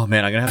 Oh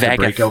man, I'm gonna have to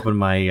Vegas. break open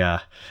my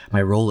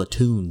my roll of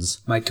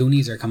tunes. My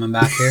toonies are coming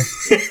back here.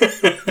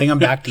 I think I'm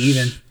back to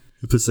even.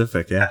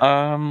 Pacific, yeah.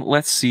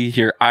 Let's see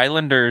here.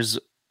 Islanders.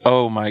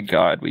 Oh my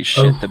God, we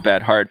shit the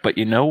bed hard. But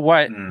you know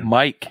what?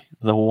 Mike,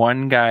 the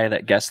one guy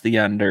that guessed the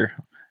under,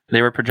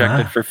 they were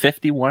projected for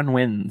 51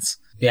 wins,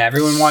 Yeah,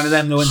 everyone wanted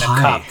them to win the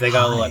Hi, cup. They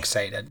got a little hi.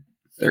 excited.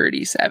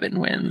 37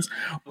 wins.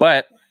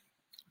 But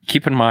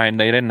keep in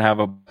mind, they didn't have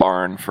a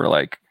barn for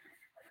like,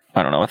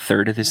 I don't know, a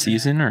third of the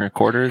season or a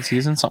quarter of the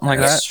season, something like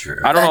That's that. true.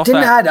 I don't know That if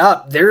didn't that. add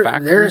up. They're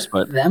factors,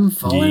 but- them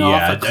falling Yeah,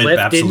 off a it cliff didn't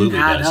absolutely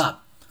add does. up.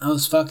 That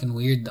was fucking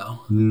weird though.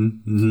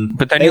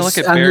 But then They you look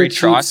at Barry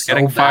underachieved Trotz so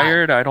getting bad.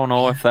 fired. I don't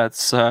know if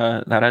that's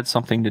that had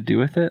something to do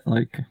with it.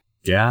 Like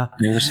Yeah.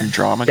 maybe there's some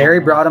drama. Barry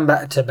going on. brought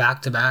them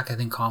back to back, I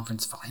think,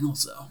 conference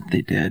finals though.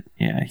 They did.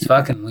 Yeah. It's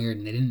fucking weird,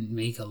 and they didn't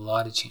make a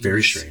lot of changes.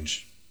 Very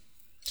strange.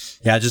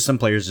 Yeah, just some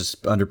players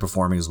just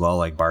underperforming as well.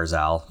 Like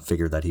Barzal,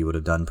 figured that he would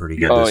have done pretty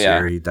good Oh, this yeah.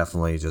 year. He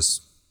definitely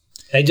just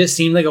They just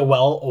seemed like a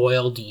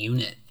well-oiled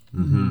unit.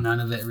 None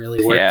of it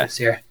really worked Yeah. this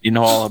year. You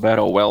know all about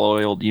a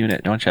well-oiled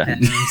unit, don't you? You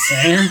know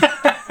what I'm saying?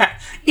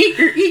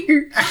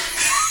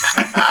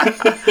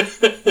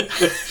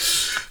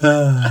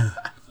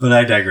 But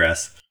I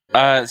digress.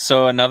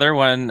 So another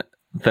one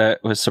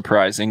that was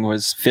surprising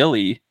was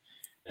Philly.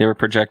 They were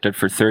projected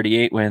for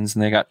 38 wins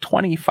and they got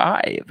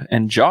 25.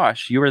 And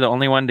Josh, you were the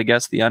only one to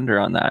guess the under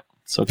on that.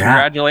 So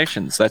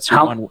congratulations. That's your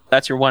How- one.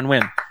 That's your one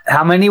win.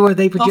 How many were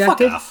they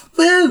projected?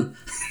 Woo!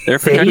 They're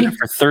projected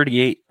for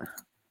 38.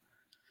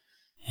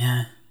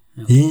 Yeah.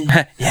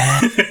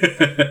 Yeah.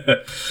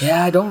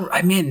 Yeah,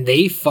 I mean,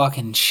 they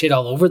fucking shit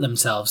all over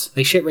themselves.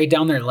 They shit right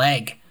down their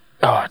leg.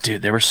 Oh,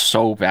 dude, they were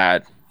so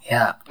bad.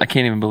 Yeah. I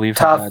can't even believe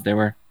Tough. how bad they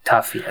were.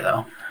 Tough year,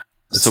 though.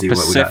 Let's So see what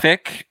we got.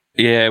 Pacific,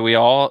 yeah, we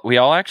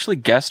all actually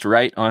guessed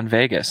right on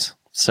Vegas.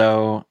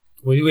 So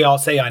We all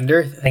say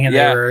under, thinking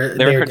yeah,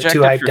 they were projected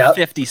too hyped for up.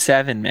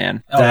 57,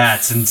 man. Oh,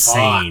 That's fuck.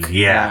 insane.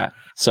 Yeah.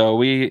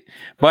 So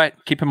but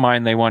keep in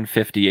mind they won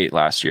 58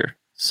 last year.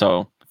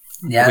 So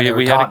Yeah, they were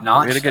we had top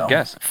notch. a good though.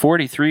 guess.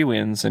 43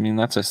 wins. I mean,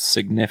 that's a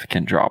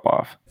significant drop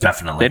off.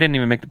 Definitely. They didn't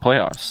even make the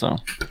playoffs, so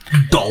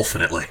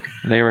Dolphinitely.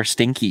 they were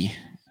stinky.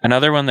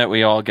 Another one that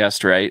we all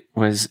guessed right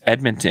was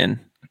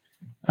Edmonton.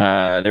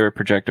 They were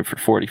projected for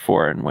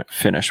 44 and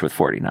finished with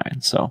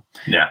 49. So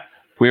Yeah.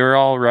 we were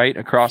all right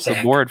across the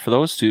Thick. board for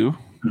those two.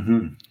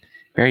 Mm-hmm.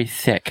 Very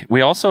thick.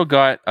 We also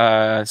got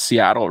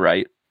Seattle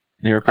right.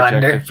 They were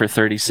projected Under? for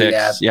 36.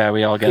 Yeah. Yeah,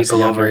 we all guessed People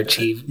the under.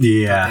 overachieved.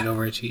 Yeah. They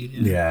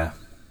overachieved. Yeah.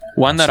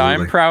 One that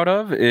I'm Absolutely. proud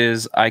of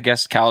is I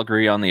guessed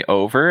Calgary on the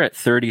over at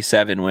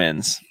 37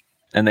 wins,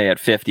 and they had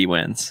 50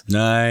 wins.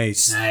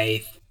 Nice.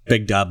 Nice.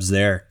 Big dubs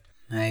there.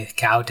 Nice.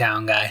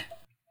 Cowtown guy.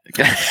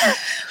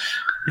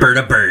 Bird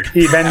a bird.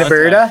 You been to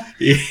Berta?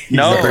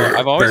 No, a bird-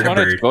 I've always bird a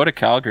wanted to bird. go to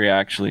Calgary,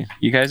 actually.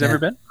 You guys ever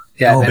been?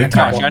 Yeah, Oh, I've been big a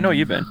Gosh, couple. I know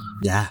you've been.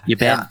 Yeah. You've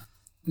been.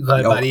 Yeah.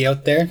 Got a Oh. buddy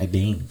out there. I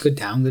mean. Good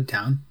town, good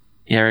town.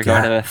 You ever go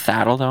Yeah. to the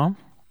Saddle Dome?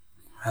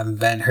 Haven't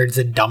been. Heard it's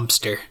a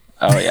dumpster.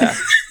 Oh, yeah.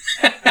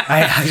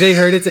 I actually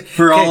heard it's a,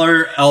 For all Okay,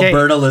 our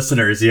Alberta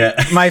listeners, yeah.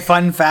 my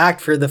fun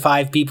fact for the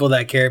 5 people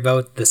that care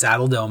about the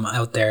Saddle Dome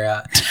out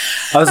there.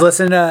 I was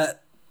listening to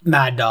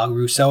Mad Dog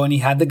Rousseau, and he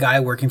had the guy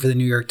working for the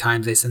New York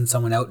Times. They sent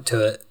someone out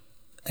to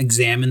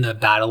examine the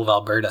Battle of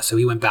Alberta. So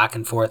he went back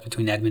and forth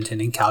between Edmonton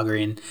and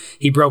Calgary, and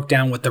he broke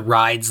down what the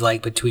rides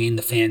like between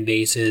the fan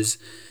bases,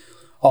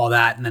 all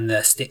that, and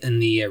then in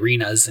the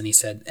arenas. And he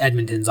said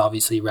Edmonton's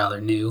obviously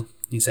rather new.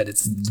 He said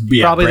it's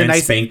Yeah, probably the brand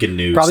nice, spanking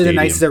new probably stadium.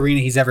 the nicest arena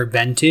he's ever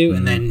been to.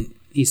 And then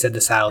he said the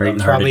Saddle Right in Dome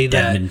the is heart probably of the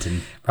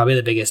Edmonton. probably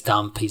the biggest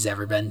dump he's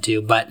ever been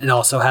to. But it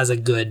also has a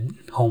good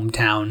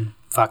hometown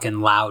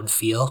fucking loud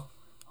feel.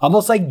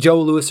 Almost like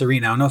Joe Louis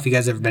Arena. I don't know if you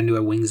guys ever been to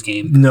a Wings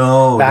game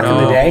No. back in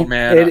no. the day.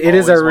 Man, it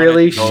is a I've always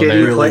really wanted to go there.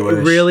 shitty, Really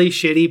wish. really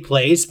shitty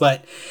place.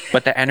 But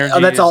But the energy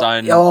that's is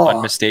all-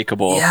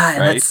 unmistakable, yeah, and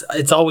right?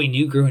 it's all we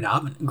knew growing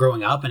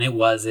up, and it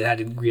had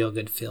a real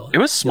good feel. It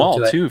was small,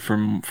 feel to it. too,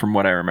 from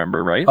what I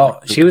remember, right? Oh,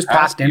 Like, the she was packed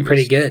capacity in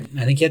pretty was- good.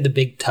 I think you had the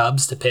big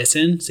tubs to piss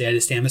in, so you had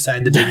to stand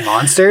beside the big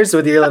monsters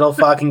with your little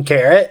fucking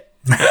carrot.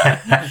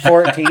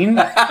 14,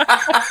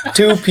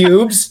 2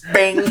 pubes,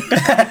 bang.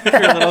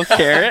 Your little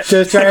carrot.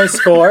 Just trying to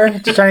score,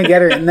 just trying to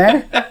get her in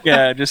there.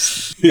 Yeah,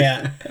 just...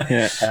 Yeah,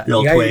 Yeah.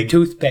 Real you got your twig.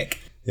 toothpick.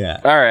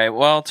 Yeah. All right,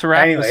 well, to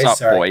wrap Anyways, this up,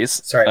 sorry. boys.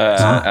 Sorry.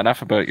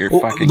 Enough about your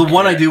Well, fucking... the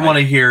one I carrot. do want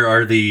to hear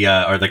are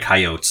the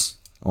coyotes.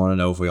 I want to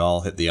know if we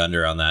all hit the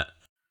under on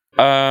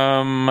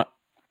that.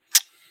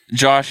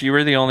 Josh, you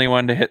were the only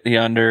one to hit the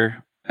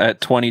under at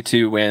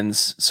 22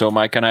 wins, so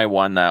Mike and I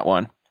won that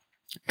one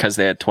because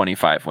they had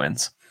 25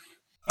 wins.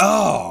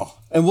 Oh.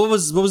 And what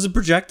was it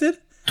projected?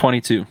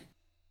 22.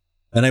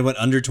 And I went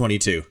under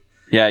 22.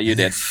 Yeah, you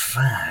did.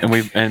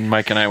 And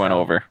Mike and I went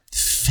over.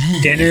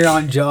 Dinner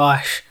on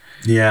Josh.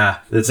 Yeah,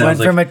 it Went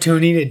sounds from like a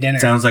toonie to dinner.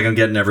 sounds like I'm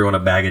getting everyone a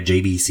bag of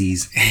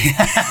JBCs. Hey,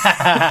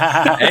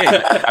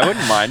 I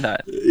wouldn't mind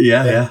that.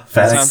 Yeah.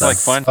 That sounds like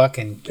fun.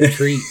 Fucking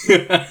treat.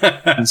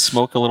 And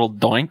smoke a little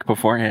doink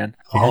beforehand.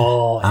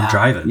 Oh, I'm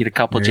driving. Eat a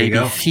couple There you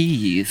go.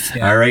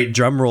 JBCs. All right,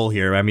 drum roll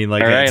here. I mean,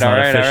 like, All right, it's not all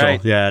right, all official.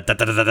 right. Yeah.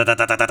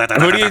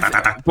 Who do you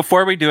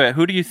before we do it,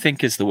 who do you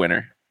think is the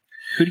winner?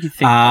 Who do you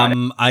think? got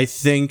it? I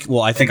think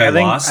I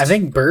lost. I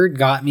think Bird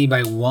got me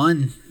by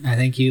 1. I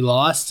think you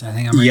lost. I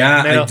think I'm right in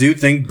Yeah, the middle. I do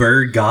think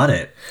Bird got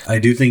it. I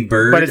do think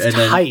Bird. But it's and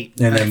then- tight.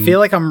 and I then feel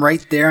like I'm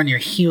right there on your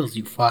heels,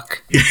 you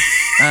fuck.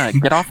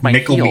 Get off my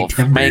Mickle me heels,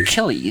 my timbers.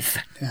 Achilles.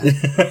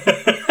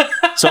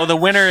 So the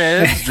winner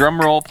is,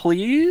 drum roll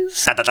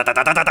please,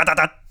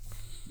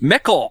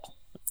 Mickle.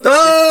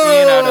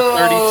 16 out of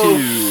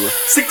 32.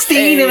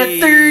 16 out of Hey.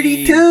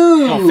 32.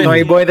 Oh,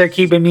 Sorry, boy, they're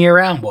keeping me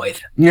around,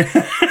 boys.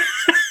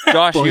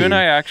 Josh, you and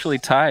I actually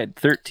tied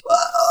 13.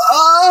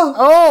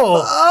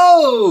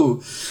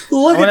 Oh!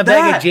 Look I want at a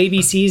bag of that.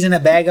 JBCs and a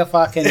bag of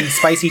fucking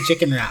spicy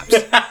chicken wraps.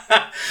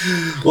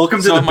 Welcome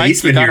to So the Mike, you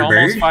basement got here,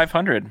 almost Bird.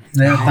 500.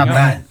 Yeah, not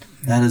bad.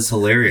 That is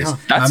hilarious.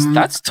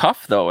 That's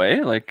tough though,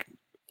 eh? Like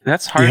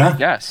that's hard Yeah. to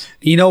guess.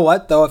 You know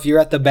what though? If you're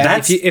at the bank,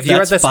 That's- if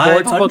you're at the that's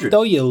sports book 500.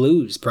 though, you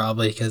lose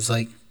probably because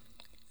like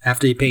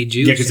after you pay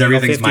dues, Yeah, because you go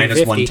everything's 50 and minus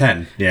 50.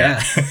 110.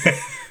 Yeah.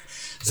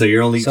 So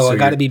you're only. So I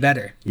got to you're- be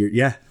better.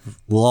 yeah,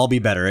 we'll all be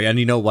better. And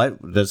you know what?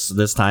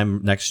 This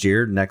time next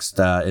year,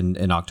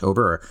 in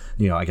October,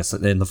 or I guess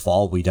in the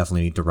fall, we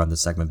definitely need to run the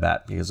segment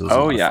bet because it was a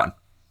lot of fun.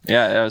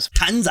 Yeah, it was.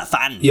 Tons of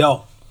fun.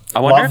 Yo, I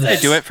wonder love if this.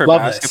 they do it for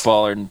Love this.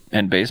 basketball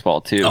and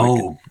baseball too.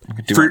 Oh, We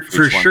could do for it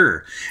each one.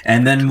 sure.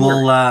 And then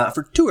we'll.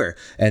 For tour,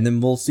 and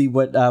then we'll see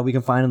what we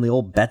can find in the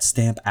old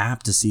BetStamp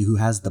app to see who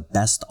has the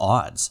best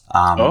odds.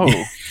 Oh,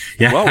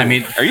 Yeah, whoa! I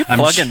mean, are you I'm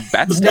plugging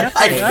BetStamp?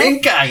 I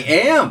think I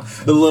am.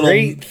 A little.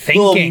 great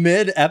thinking.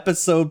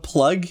 mid-episode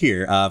plug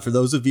here. For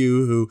those of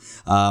you who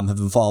have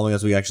been following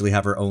us, we actually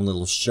have our own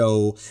little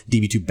show,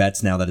 DB2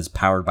 Bets, now that is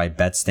powered by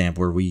BetStamp,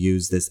 where we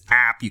use this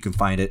app. You can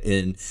find it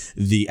in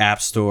the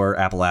App Store,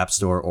 Apple App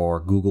Store, or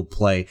Google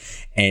Play,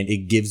 and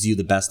it gives you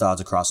the best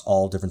odds across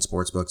all different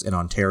sports books in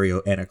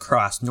Ontario and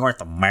across North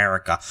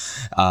America.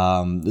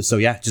 So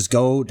yeah, just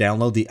go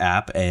download the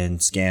app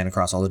and scan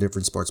across all the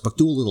different sports books.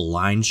 Do a little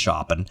line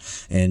shopping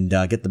and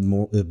get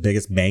the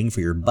biggest bang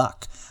for your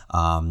buck.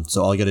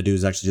 So all you got to do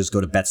is actually just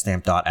go to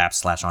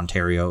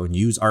betstamp.app/Ontario and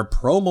use our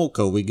promo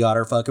code. We got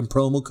our fucking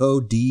promo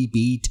code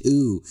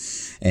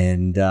DB2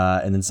 and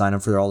then sign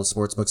up for all the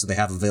sports books that they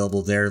have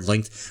available there,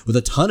 linked with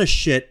a ton of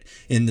shit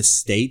in the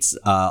States.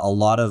 A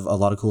lot of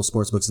cool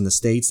sports books in the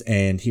States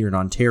and here in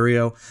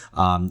Ontario.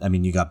 I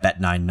mean, you got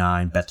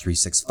Bet99,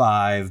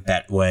 Bet365,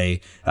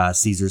 Betway,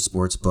 Caesars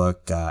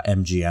Sportsbook,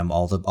 MGM,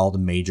 all the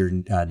major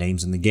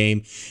names in the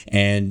game,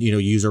 and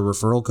use our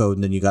referral code,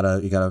 and then you got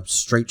a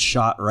straight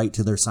shot right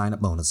to their sign up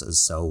bonuses.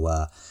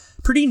 So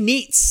pretty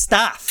neat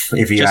stuff.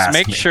 If you Just ask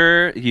make me.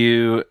 sure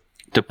you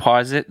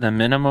deposit the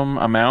minimum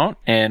amount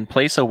and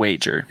place a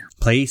wager.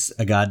 Place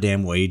a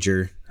goddamn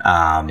wager.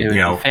 It would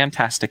be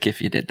fantastic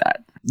if you did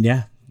that.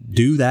 Yeah.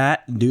 Do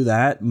that,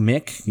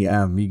 Mick.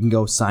 Yeah, you can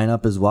go sign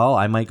up as well.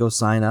 I might go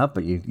sign up,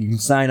 but you can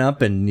sign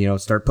up and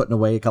start putting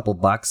away a couple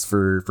bucks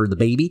for the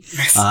baby.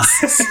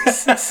 That's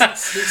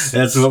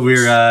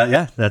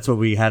what that's what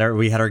we had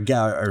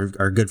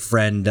our good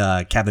friend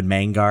Kevin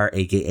Mangar,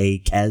 aka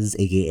Kez,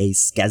 aka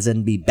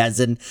Skezen be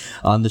Bezin,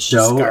 on the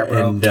show,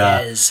 Scarborough and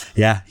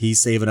Kez.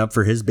 he's saving up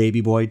for his baby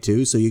boy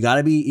too. So you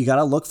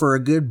gotta look for a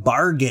good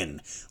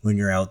bargain when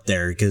you're out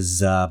there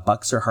because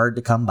bucks are hard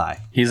to come by.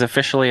 He's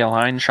officially a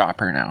line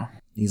shopper now.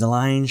 He's a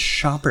line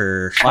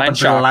shopper. Line for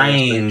shopper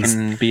lines.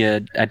 can be a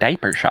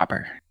diaper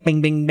shopper.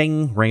 Bing, bing,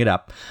 bing. Ring it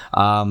up.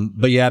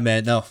 But yeah,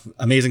 man, no,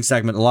 amazing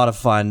segment. A lot of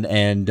fun.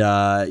 And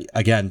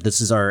again, this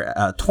is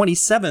our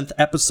 27th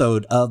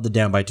episode of the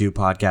Down by Two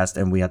podcast.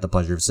 And we had the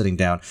pleasure of sitting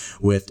down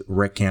with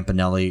Rick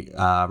Campanelli.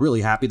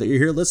 Really happy that you're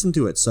here. Listen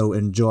to it. So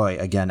enjoy,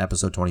 again,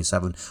 episode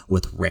 27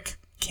 with Rick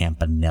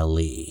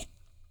Campanelli.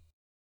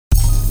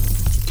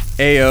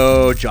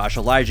 Ayo, Josh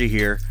Elijah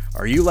here.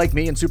 Are you like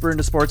me and super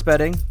into sports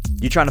betting?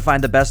 You trying to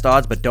find the best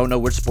odds but don't know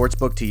which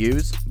sportsbook to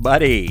use?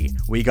 Buddy,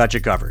 we got you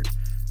covered.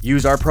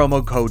 Use our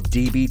promo code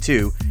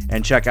DB2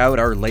 and check out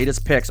our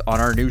latest picks on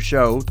our new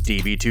show,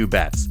 DB2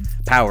 Bets,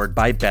 powered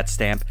by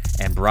BetStamp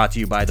and brought to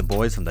you by the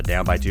boys from the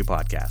Down by Two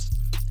podcast.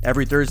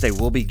 Every Thursday,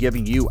 we'll be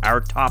giving you our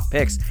top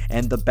picks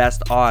and the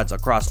best odds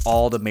across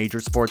all the major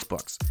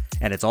sportsbooks.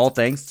 And it's all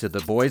thanks to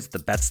the boys at the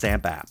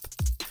BetStamp app.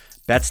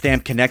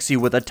 BetStamp connects you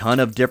with a ton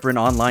of different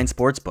online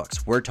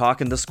sportsbooks. We're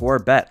talking the Score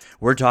Bet.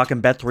 We're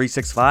talking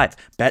Bet365,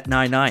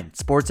 Bet99,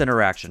 Sports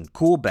Interaction,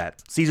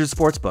 CoolBet, Caesars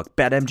Sportsbook,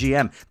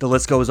 BetMGM. The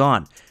list goes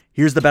on.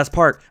 Here's the best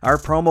part. Our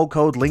promo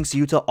code links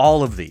you to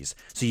all of these,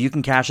 so you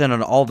can cash in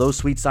on all those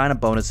sweet sign-up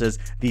bonuses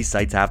these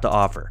sites have to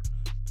offer.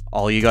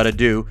 All you gotta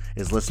do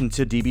is listen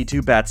to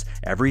DB2 Bets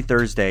every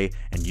Thursday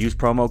and use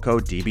promo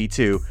code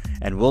DB2,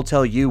 and we'll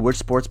tell you which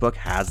sportsbook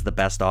has the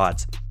best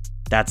odds.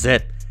 That's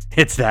it.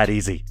 It's that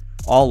easy.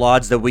 All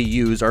odds that we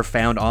use are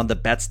found on the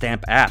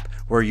BetStamp app,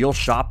 where you'll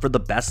shop for the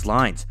best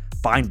lines,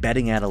 find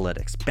betting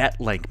analytics,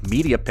 bet link,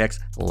 media picks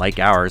like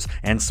ours,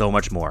 and so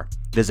much more.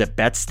 Visit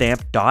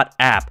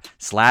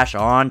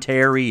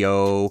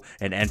betstamp.app/Ontario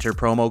and enter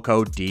promo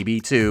code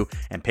DB2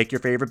 and pick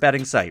your favorite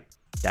betting site.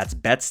 That's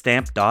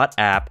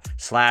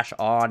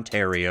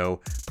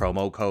betstamp.app/Ontario,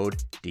 promo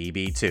code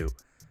DB2.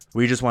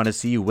 We just want to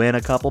see you win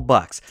a couple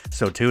bucks,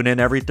 so tune in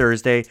every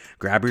Thursday,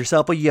 grab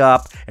yourself a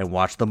yup, and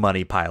watch the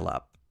money pile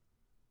up.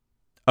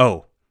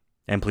 Oh,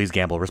 and please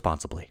gamble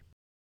responsibly.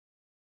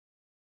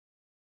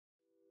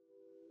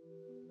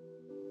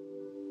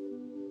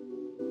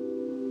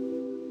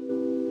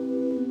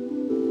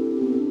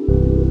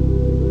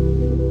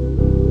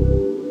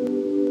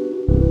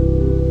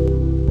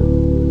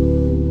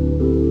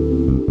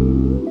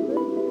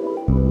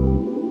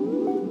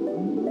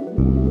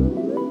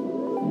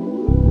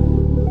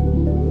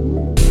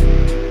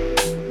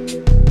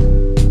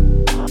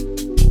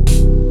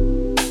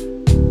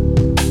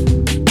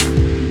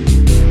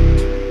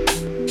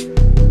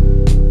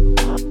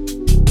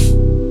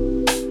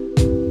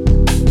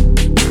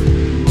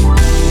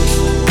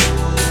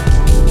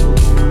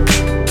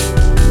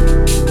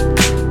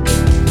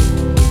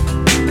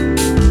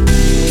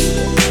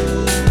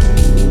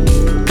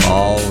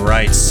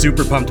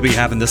 Super pumped to be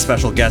having this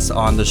special guest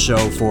on the show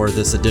for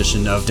this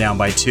edition of Down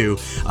by Two.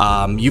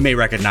 You may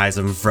recognize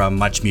him from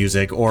Much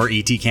Music or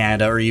ET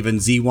Canada or even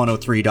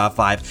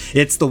Z103.5.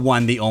 It's the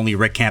one, the only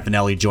Rick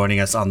Campanelli joining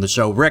us on the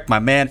show. Rick, my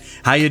man,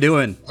 how you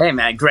doing? Hey,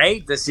 man,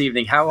 great this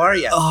evening. How are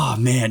you? Oh,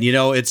 man, you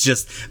know, it's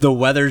just, the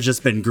weather's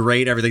just been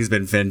great. Everything's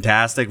been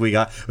fantastic. We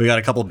got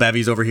a couple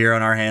bevies over here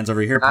on our hands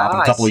over here,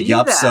 popping a couple of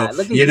yups.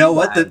 So, you know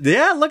what?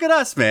 Yeah, look at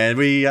us, man.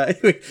 We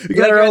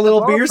got our own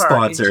little beer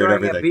sponsor and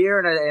everything. A beer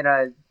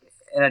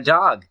and a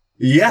dog.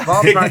 Yeah.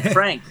 Ballpark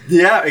Frank.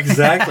 Yeah,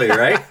 exactly,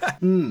 right?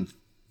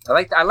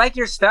 I like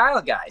your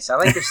style, guys. I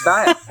like your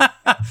style.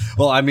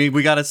 Well, I mean,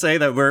 we got to say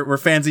that we're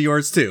fans of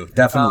yours too.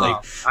 Definitely.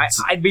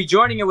 I'd be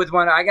joining you with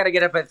one. I got to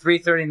get up at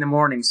 3:30 in the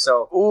morning.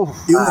 So,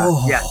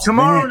 yeah,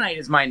 tomorrow night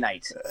is my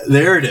night.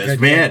 There it is,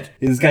 man.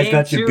 This guy's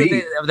got you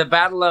beat. The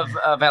Battle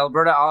of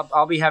Alberta.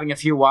 I'll be having a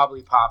few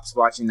wobbly pops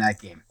watching that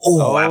game.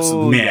 Oh,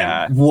 absolutely, man.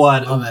 Yeah.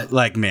 What,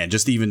 like, man,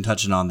 just even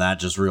touching on that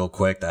just real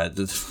quick.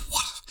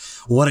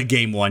 What a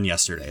game one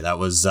yesterday. That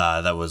was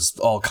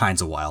all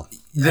kinds of wild.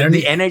 The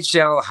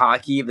NHL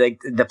hockey,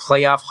 the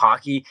playoff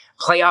hockey,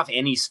 playoff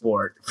any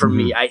sport for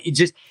me.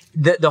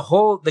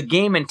 The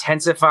game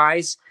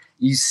intensifies.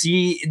 You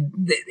see,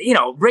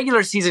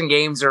 regular season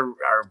games are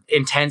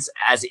intense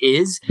as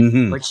is,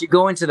 but you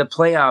go into the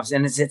playoffs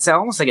and it's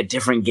almost like a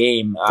different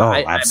game.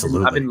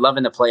 Absolutely. I've been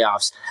loving the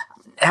playoffs.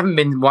 I haven't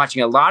been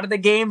watching a lot of the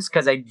games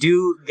because I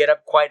do get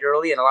up quite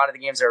early and a lot of the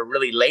games are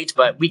really late,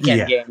 but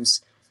weekend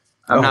games.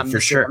 I'm not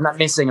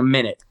missing a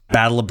minute.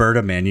 Battle of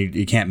Alberta, man,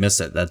 you can't miss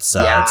it. That's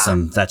as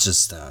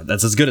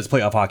good as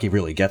playoff hockey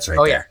really gets right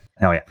there.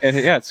 Oh yeah.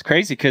 Yeah, it's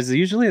crazy because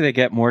usually they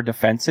get more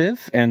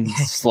defensive and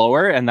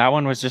slower, and that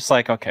one was just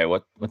like, okay,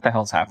 what the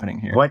hell's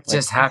happening here? What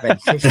just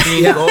happened?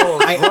 15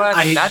 goals.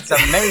 That's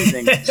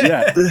amazing.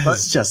 Yeah,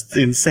 it's just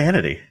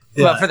insanity.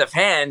 Well, for the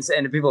fans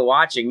and the people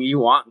watching, you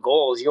want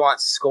goals, you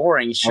want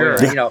scoring. Sure,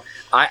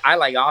 I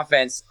like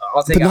offense.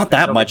 I'll take, but not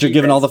that much. You're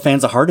giving all the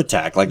fans a heart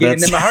attack. Like giving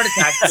them a heart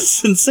attack.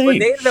 That's insane. But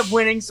they ended up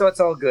winning, so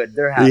it's all good.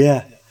 They're happy.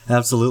 Yeah.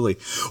 Absolutely.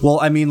 Well,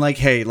 I mean, like,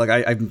 hey, like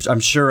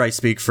I'm sure I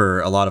speak for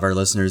a lot of our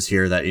listeners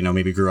here that,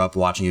 maybe grew up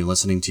watching you,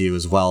 listening to you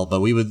as well.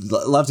 But we would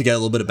love to get a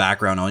little bit of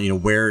background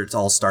on, where it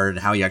all started,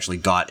 how you actually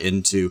got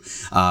into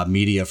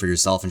media for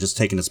yourself, and just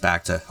taking us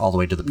back to all the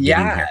way to the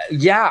beginning here.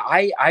 Yeah.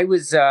 I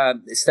was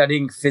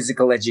studying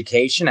physical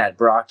education at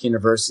Brock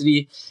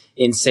University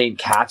in St.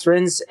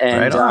 Catharines.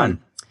 And right on.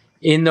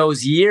 In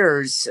those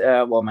years,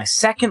 my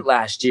second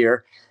last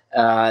year,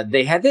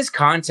 they had this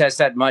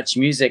contest at Much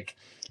Music.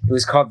 It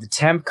was called the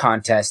Temp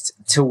Contest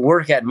to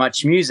work at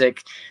Much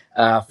Music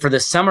for the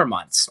summer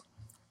months.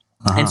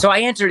 And so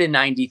I entered in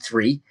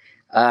 93,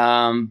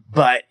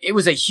 but it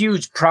was a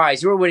huge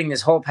prize. We were winning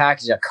this whole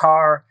package, a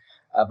car,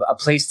 a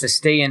place to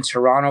stay in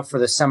Toronto for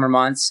the summer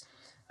months,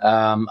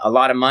 a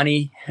lot of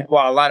money.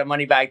 Well, a lot of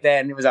money back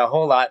then. It was a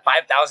whole lot,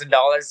 $5,000.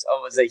 It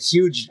was a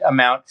huge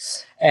amount,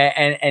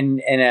 and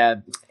an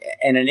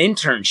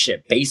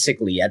internship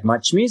basically at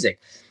Much Music.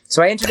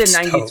 So I entered in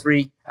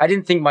 93. Dope. I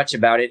didn't think much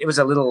about it. It was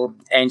a little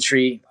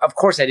entry. Of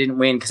course, I didn't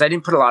win because I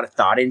didn't put a lot of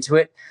thought into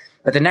it.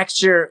 But the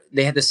next year,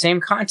 they had the same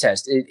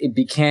contest. It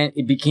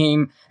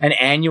became an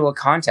annual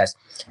contest.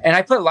 And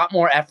I put a lot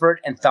more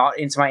effort and thought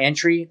into my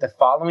entry the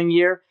following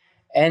year.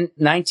 And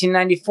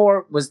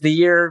 1994 was the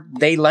year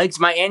they liked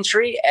my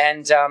entry.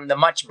 And the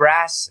Much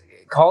Brass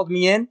called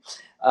me in.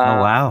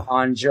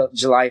 On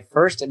July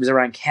 1st. It was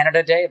around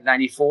Canada Day of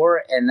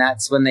 94. And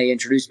that's when they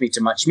introduced me to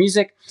Much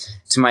Music,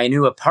 to my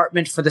new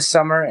apartment for the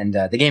summer. And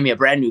they gave me a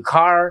brand new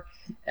car.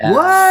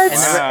 What?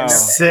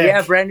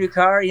 Yeah, brand new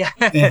car. Yeah.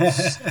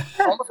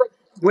 Almost like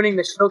winning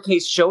the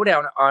Showcase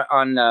Showdown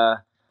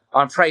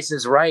on Price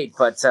is Right.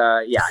 But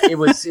yeah,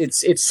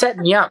 it's set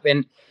me up,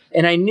 and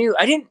I knew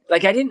I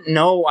didn't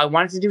know I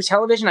wanted to do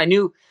television. I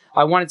knew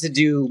I wanted to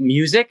do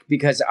music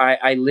because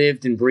I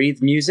lived and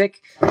breathed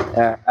music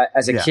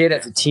as a kid,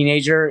 as a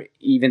teenager,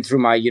 even through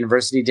my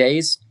university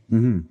days.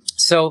 Mm-hmm.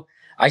 So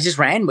I just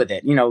ran with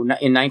it. You know, in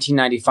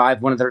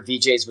 1995, one of their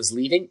VJs was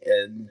leaving.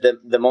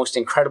 The most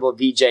incredible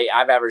VJ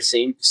I've ever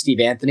seen, Steve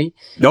Anthony.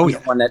 Oh, yeah.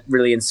 One that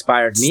really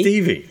inspired me.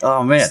 Stevie.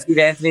 Oh, man. Steve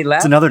Anthony left.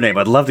 That's another name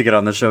I'd love to get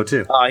on the show,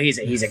 too. Oh,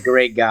 he's a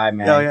great guy,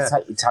 man. Oh, yeah.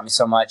 He taught me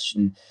so much,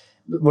 and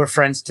we're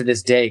friends to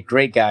this day.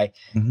 Great guy.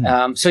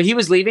 Mm-hmm. So he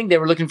was leaving. They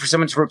were looking for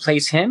someone to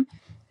replace him.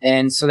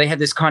 And so they had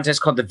this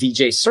contest called the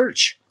VJ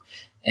Search.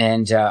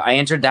 And I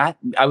entered that.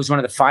 I was one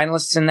of the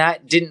finalists in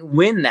that. Didn't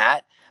win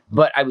that,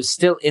 but I was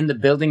still in the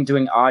building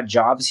doing odd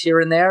jobs here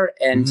and there.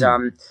 And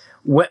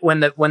when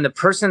the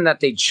person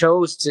that they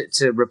chose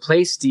to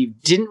replace Steve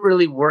didn't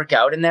really work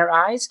out in their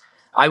eyes,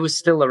 I was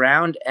still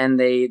around, and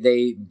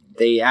they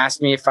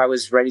asked me if I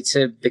was ready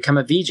to become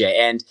a VJ.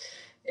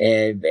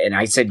 And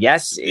I said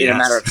yes in a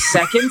matter of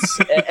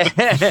seconds.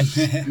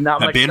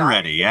 Not much I've been time.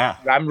 ready, yeah.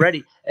 I'm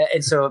ready.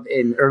 And so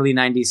in early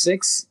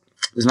 '96,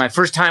 it was my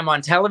first time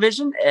on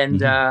television,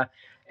 and I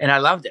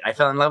loved it. I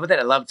fell in love with it.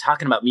 I loved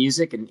talking about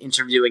music and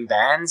interviewing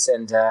bands,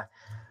 and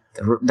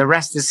the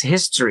rest is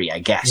history, I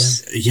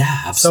guess.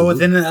 Yeah, So absolutely.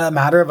 within a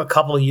matter of a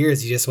couple of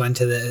years, you just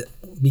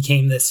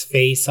became this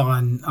face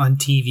on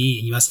TV.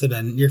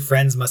 Your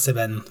friends must have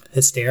been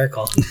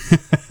hysterical.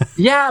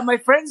 Yeah, my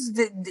friends,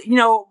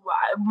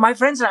 my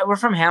friends and I were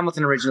from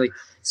Hamilton originally.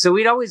 So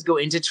we'd always go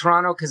into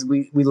Toronto because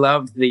we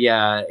loved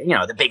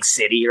the big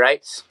city,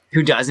 right?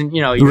 Who doesn't,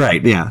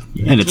 Right, yeah.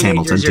 And it's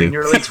Hamilton, you're in too.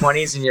 your early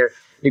 20s and you're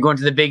going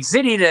to the big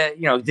city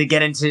to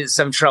get into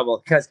some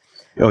trouble because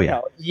Oh,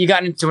 yeah. you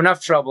got into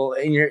enough trouble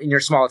in your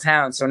small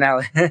town. So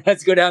now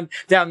let's go down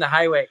the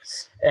highway.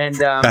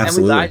 And I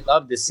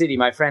loved the city.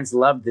 My friends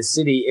loved the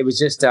city. It was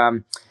just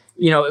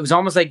it was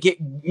almost like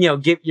you're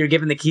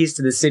given the keys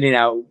to the city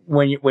now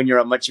when you're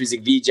a Much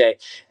Music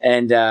VJ.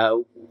 And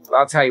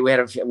I'll tell you,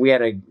 we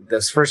had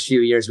those first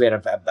few years we had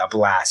a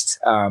blast.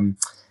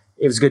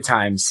 It was good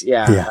times.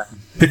 Yeah.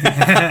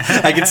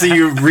 I can see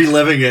you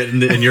reliving it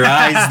in your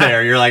eyes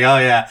there. You're like, oh,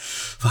 yeah.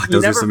 Fuck,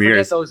 those were some You never forget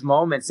years. those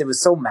moments. It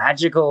was so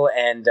magical.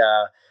 And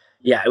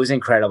it was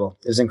incredible.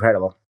 It was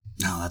incredible.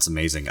 No, that's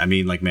amazing. I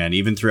mean, like, man,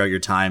 even throughout your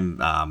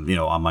time,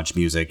 on Much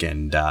Music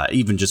and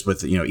even just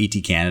with,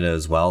 ET Canada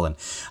as well. And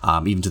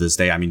even to this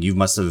day, I mean, you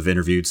must have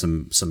interviewed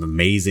some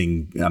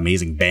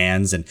amazing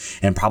bands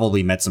and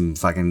probably met some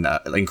fucking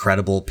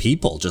incredible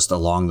people just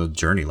along the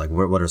journey. Like,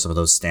 what are some of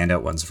those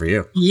standout ones for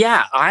you?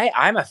 Yeah,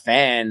 I'm a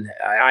fan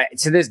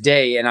to this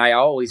day, and I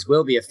always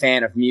will be a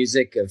fan of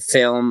music, of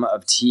film,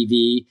 of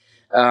TV.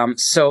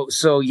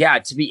 So yeah,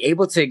 to be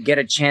able to get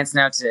a chance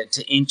now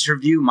to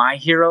interview my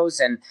heroes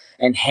and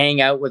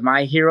hang out with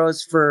my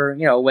heroes for,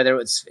 whether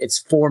it's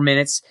 4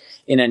 minutes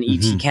in an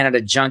ET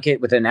Canada junket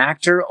with an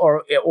actor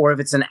or if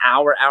it's an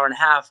hour and a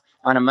half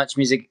on a Much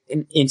Music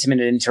intimate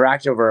and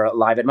interactive or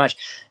live at Much.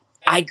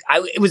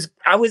 It was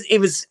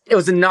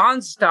a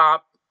nonstop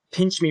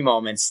pinch me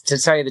moments, to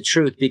tell you the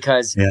truth,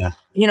 because,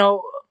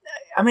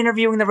 I'm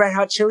interviewing the Red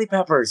Hot Chili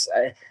Peppers.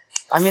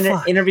 I'm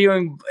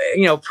interviewing,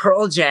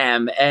 Pearl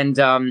Jam and,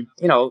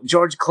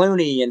 George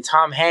Clooney and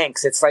Tom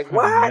Hanks. It's like,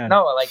 what? Man.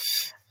 No, like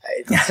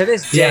to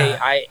this day,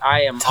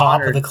 I am top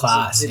honored of the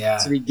class.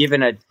 to be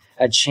given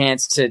a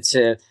chance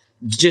to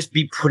just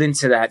be put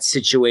into that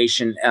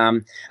situation.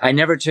 I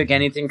never took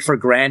anything for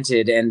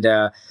granted. And,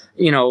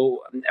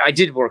 I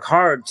did work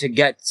hard to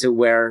get to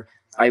where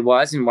I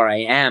was and where I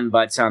am.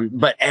 But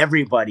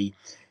everybody,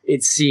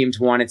 it seemed,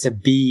 wanted to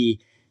be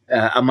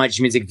a Much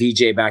Music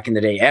VJ back in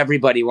the day.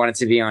 Everybody wanted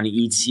to be on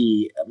ET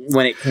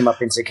when it came up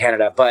into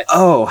Canada. But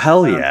oh,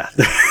 hell yeah.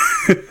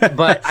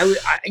 But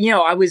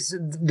I was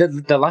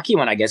the lucky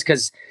one, I guess,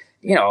 because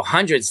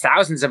hundreds,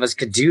 thousands of us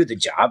could do the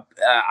job.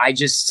 I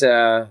just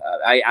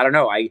I don't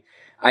know.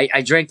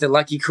 I drank the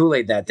lucky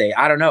Kool-Aid that day.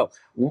 I don't know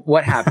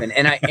what happened,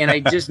 and I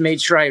just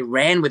made sure I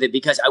ran with it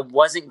because I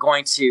wasn't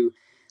going to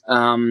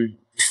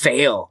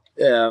fail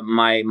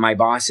my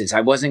bosses.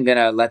 I wasn't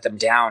gonna let them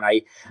down.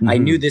 I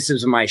knew this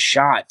was my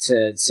shot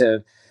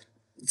to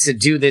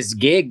do this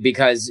gig,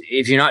 because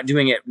if you're not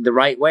doing it the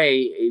right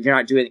way, if you're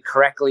not doing it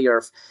correctly, or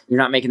if you're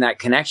not making that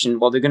connection,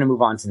 well, they're gonna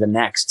move on to the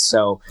next.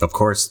 So of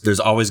course, there's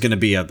always going to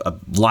be a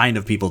line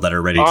of people that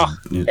are ready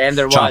to and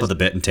there chomp was. at the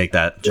bit and take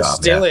that job.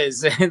 Still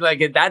is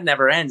like that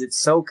never ends. It's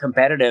so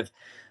competitive.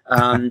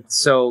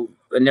 So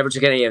I never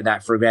took any of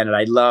that for granted.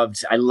 I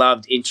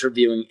loved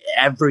interviewing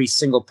every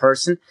single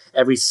person,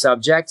 every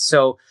subject.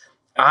 So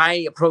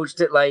I approached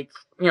it like,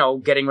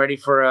 getting ready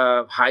for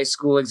a high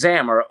school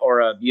exam or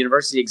a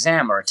university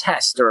exam or a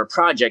test or a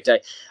project.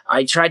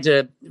 I tried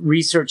to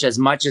research as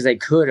much as I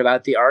could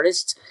about the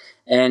artist.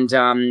 And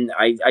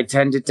I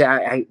tended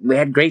to, we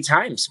had great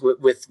times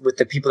with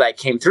the people that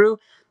came through,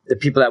 the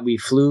people that we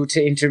flew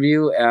to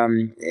interview.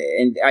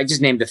 And I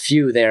just named a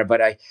few there,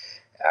 but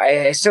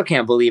I still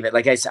can't believe it.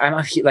 Like I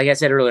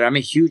said earlier, I'm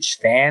a huge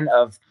fan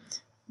of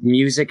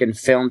music and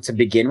film to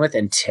begin with,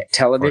 and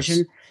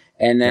television.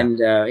 And then,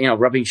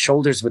 rubbing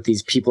shoulders with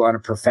these people on a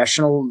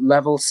professional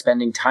level,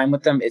 spending time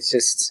with them. It's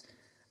just,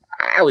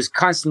 I was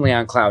constantly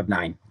on cloud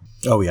nine.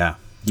 Oh yeah.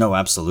 No,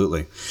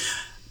 absolutely.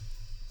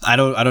 I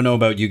don't know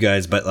about you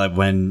guys, but like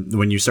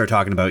when you start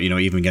talking about,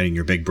 even getting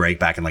your big break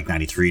back in like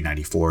 93,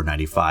 94,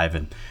 95,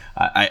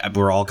 and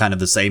we're all kind of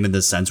the same in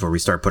this sense where we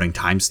start putting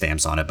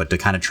timestamps on it, but to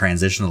kind of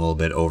transition a little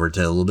bit over to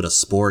a little bit of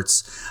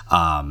sports,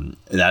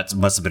 that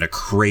must have been a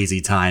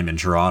crazy time in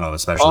Toronto,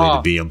 especially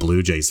to be a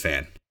Blue Jays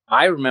fan.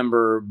 I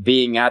remember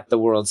being at the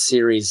World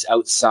Series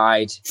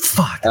outside.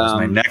 Fuck, that was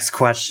my next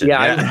question.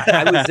 Yeah,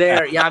 I was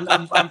there. Yeah,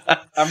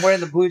 I'm wearing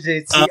the Blue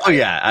Jays. Blue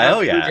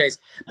Jays.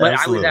 But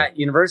Absolutely. I was at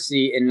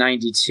university in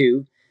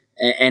 92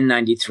 and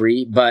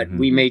 93, but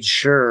we made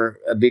sure,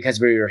 because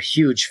we were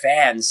huge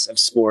fans of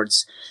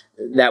sports,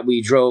 that we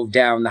drove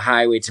down the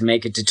highway to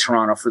make it to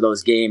Toronto for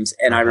those games.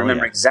 And I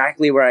remember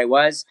exactly where I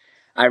was.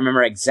 I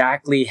remember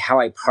exactly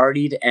how I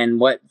partied and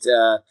what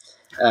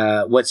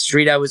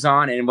street I was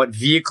on and what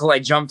vehicle I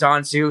jumped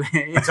onto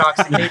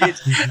intoxicated.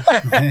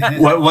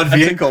 What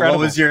vehicle? What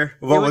was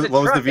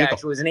the vehicle? Actually,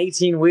 it was an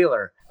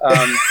 18-wheeler.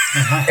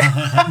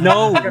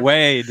 No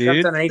way, Jumped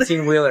dude. on an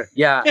 18-wheeler.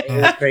 Yeah, it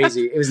was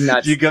crazy. It was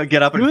nuts. You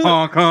get up and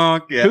honk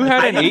honk. Yeah. Who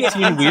had an I didn't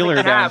 18-wheeler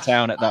have-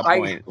 downtown at that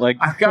point?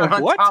 I got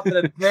on what? top of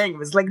the thing. It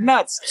was like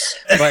nuts.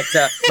 But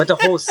the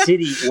whole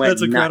city went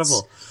That's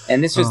incredible. nuts.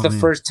 And this was the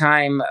first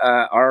time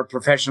our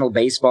professional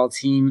baseball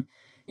team,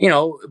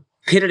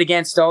 pitted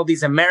against all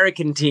these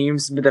American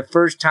teams. But the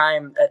first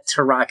time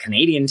a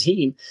Canadian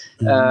team,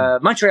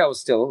 Montreal was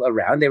still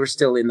around. They were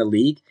still in the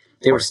league.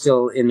 They were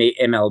still in the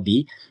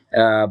MLB.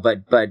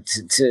 But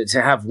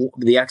to have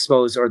the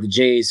Expos or the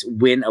Jays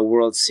win a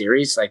World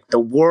Series, like the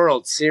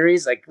World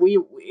Series, like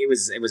it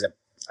was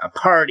a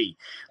party,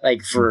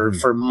 like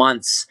for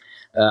months.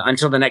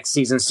 Until the next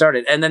season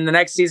started, and then the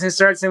next season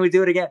starts, and we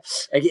do it again.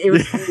 Like it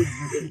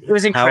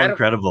was incredible. How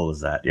incredible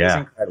is that? It was Yeah.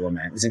 incredible,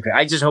 man. It was incredible.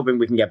 I'm just hoping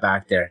we can get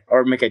back there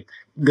or make a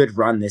good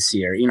run this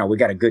year. We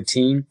got a good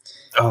team.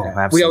 Oh,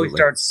 absolutely. We always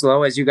start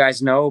slow, as you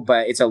guys know,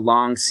 but it's a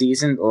long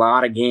season, a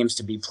lot of games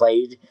to be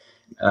played.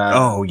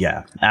 Oh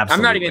yeah, absolutely.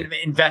 I'm not even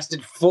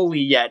invested fully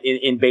yet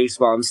in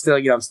baseball. I'm still,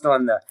 we're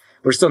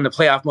still in the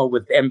playoff mode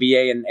with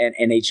NBA and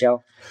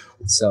NHL.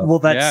 So Well,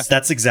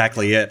 that's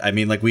exactly it. I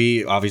mean, like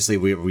we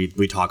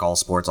talk all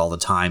sports all the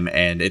time,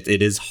 and it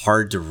is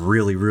hard to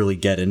really, really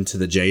get into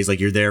the Jays. Like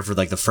you're there for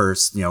like the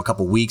first,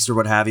 couple weeks or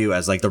what have you,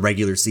 as like the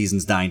regular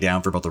season's dying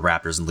down for both the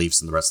Raptors and Leafs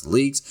and the rest of the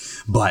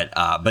leagues. But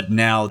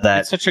now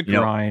that It's such a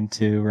grind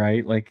too,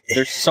 right? Like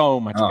there's so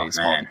much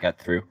baseball man. to get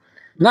through.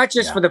 not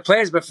just for the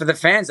players, but for the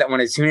fans that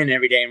want to tune in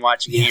every day and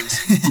watch games.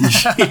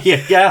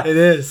 yeah, It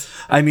is.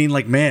 I mean,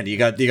 like, man, you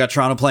got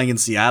Toronto playing in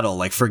Seattle.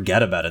 Like,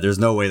 forget about it. There's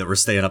no way that we're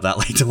staying up that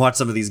late to watch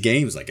some of these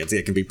games. Like,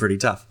 it can be pretty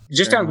tough.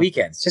 Just on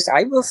weekends.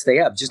 I will stay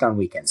up just on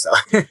weekends. So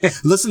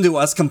Listen to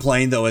us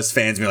complain though as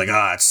fans. We're like,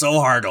 it's so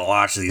hard to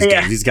watch these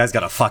games. These guys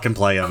got to fucking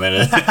play them,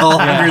 and all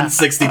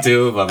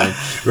 162 of them. And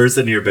we're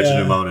sitting here bitching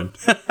and moaning.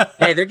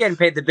 hey, they're getting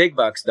paid the big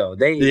bucks though.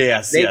 They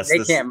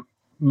can't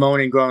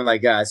moan and groan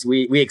like us.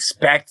 We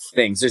expect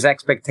things. There's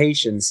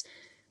expectations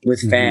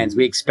with fans.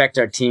 We expect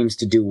our teams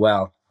to do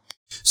well.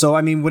 So,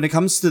 I mean, when it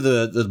comes to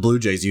the Blue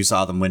Jays, you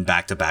saw them win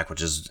back-to-back,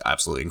 which is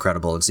absolutely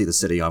incredible, and see the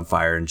city on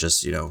fire and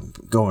just,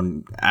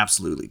 going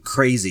absolutely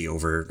crazy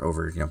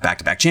over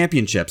back-to-back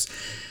championships.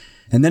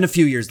 And then a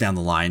few years down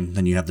the line,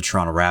 then you have the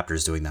Toronto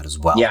Raptors doing that as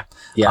well.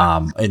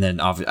 Yeah.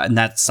 And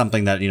that's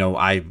something that,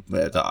 I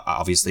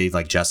obviously,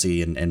 like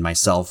Jesse and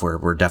myself,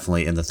 we're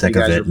definitely in the thick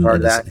of it. Were part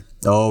of that?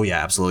 Oh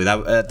yeah, absolutely.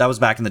 That was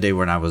back in the day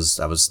when I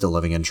was still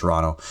living in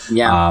Toronto.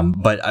 Yeah.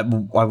 But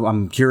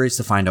I'm curious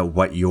to find out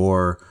what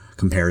your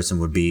comparison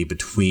would be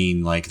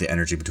between like the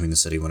energy between the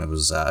city when it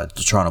was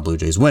the Toronto Blue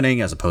Jays winning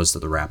as opposed to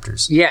the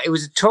Raptors. Yeah, it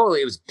was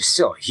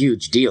still a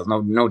huge deal.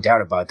 No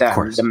doubt about that. It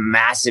was a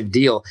massive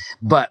deal.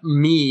 But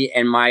me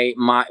and my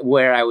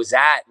where I was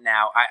at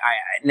now,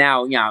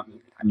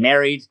 I'm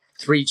married,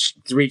 three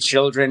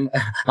children.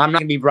 I'm not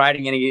gonna be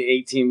riding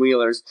any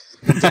 18-wheelers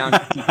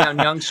down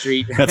Yonge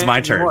Street. That's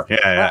my turn. anymore.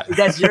 Yeah.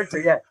 That's your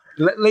turn. Yeah.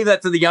 Leave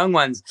that to the young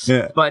ones.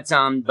 Yeah. But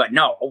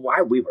no,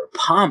 why we were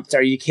pumped.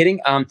 Are you kidding?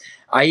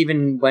 I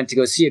even went to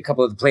go see a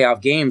couple of the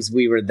playoff games.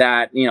 We were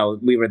that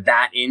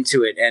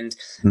into it. And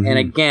and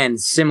again,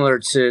 similar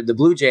to the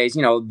Blue Jays,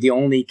 the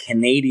only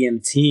Canadian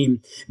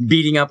team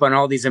beating up on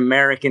all these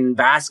American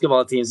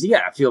basketball teams. You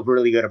gotta feel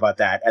really good about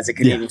that as a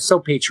Canadian. So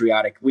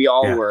patriotic. We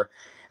all were.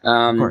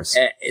 Of course.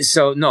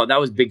 So no, that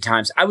was big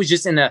times. I was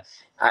just in the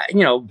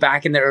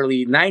back in the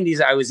early 90s,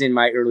 I was in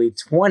my early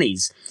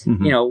 20s.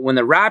 When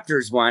the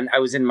Raptors won, I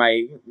was in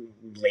my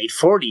late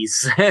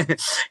 40s,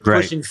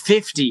 pushing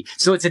 50.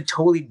 So it's a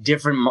totally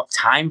different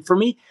time for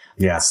me.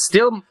 Yeah.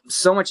 Still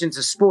so much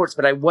into sports,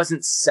 but I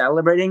wasn't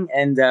celebrating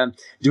and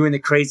doing the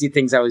crazy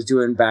things I was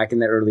doing back in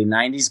the early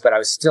 90s. But I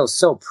was still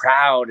so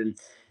proud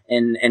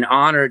and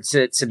honored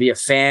to be a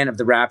fan of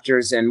the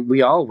Raptors, and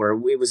we all were.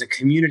 It was a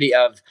community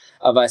of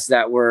us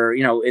that were,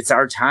 it's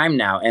our time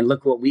now, and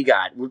look what we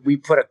got. We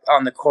put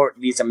on the court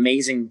these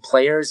amazing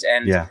players,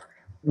 and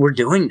we're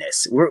doing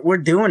this. We're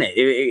doing it.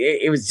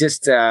 It was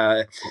just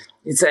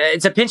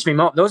it's a pinch me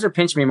moment. Those are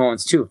pinch me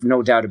moments too,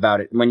 no doubt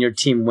about it. When your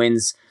team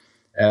wins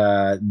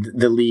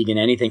the league and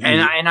anything,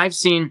 and I've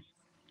seen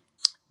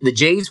the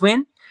Jays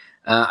win.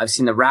 I've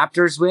seen the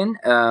Raptors win.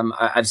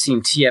 I've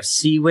seen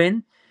TFC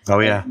win. Oh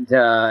yeah,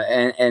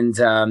 and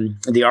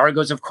the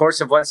Argos, of course,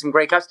 have won some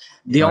great cups.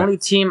 The only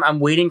team I'm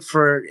waiting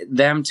for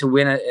them to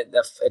win a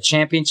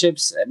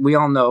championships. We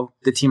all know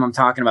the team I'm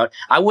talking about.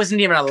 I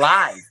wasn't even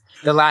alive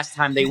the last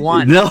time they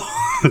won. No,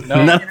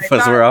 none of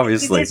us were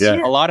obviously.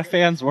 Yeah, A lot of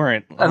fans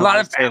weren't. A lot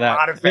of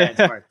fans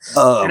weren't.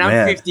 Oh, and I'm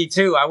man.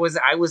 52. I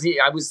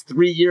was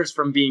 3 years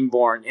from being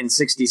born in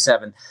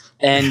 '67,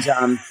 and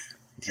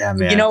yeah,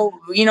 man. you know,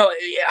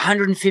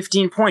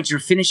 115 points. You're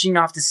finishing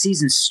off the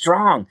season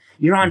strong.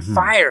 You're on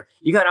fire.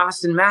 You got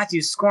Austin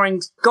Matthews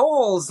scoring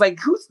goals. Like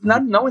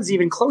no one's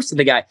even close to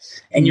the guy.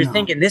 And you're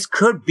thinking this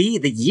could be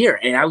the year.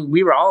 And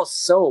we were all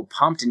so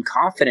pumped and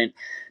confident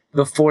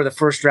before the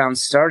first round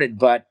started.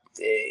 But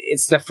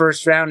it's the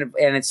first round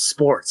and it's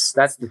sports.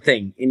 That's the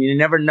thing. And you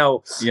never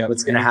know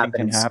what's going to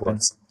happen in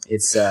sports.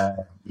 It's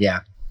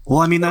yeah. Well,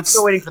 I mean, that's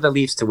still waiting for the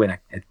Leafs to win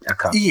a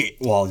cup. Yeah,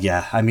 well,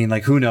 yeah. I mean,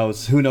 like, who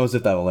knows? Who knows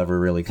if that will ever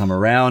really come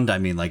around? I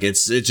mean, like, it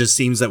just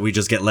seems that we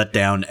just get let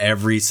down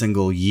every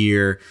single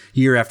year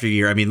after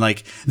year. I mean,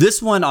 like,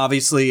 this one,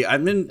 obviously, I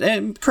mean,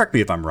 and correct me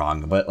if I'm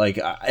wrong, but, like,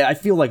 I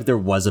feel like there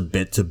was a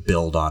bit to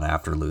build on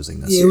after losing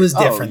this year. It was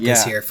different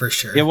this year, for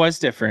sure. It was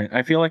different.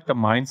 I feel like the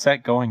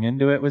mindset going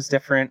into it was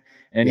different,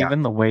 and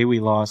even the way we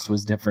lost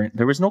was different.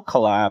 There was no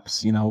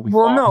collapse, you know. We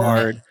fought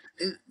hard.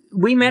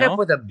 We met up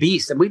with a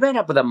beast, and we met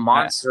up with a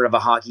monster of a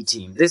hockey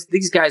team.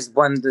 These guys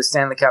won the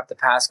Stanley Cup the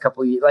past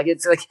couple of years. Like,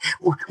 it's like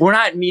we're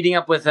not meeting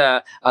up with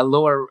a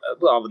lower.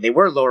 Well, they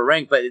were lower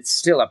ranked, but it's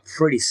still a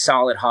pretty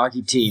solid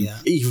hockey team. Yeah.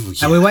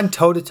 And we went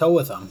toe to toe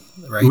with them.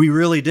 Right? We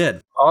really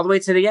did. All the way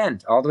to the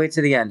end.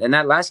 And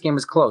that last game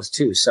was close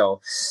too. So,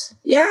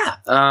 yeah.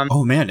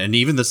 Oh man, and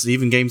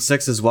even game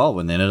 6 as well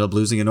when they ended up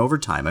losing in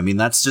overtime. I mean,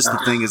 that's just the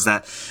thing is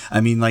that I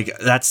mean, like,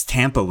 that's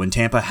Tampa. When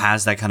Tampa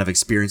has that kind of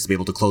experience to be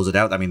able to close it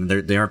out. I mean,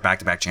 they aren't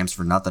back-to-back champs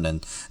for nothing,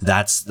 and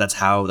that's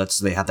how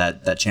they have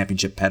that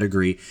championship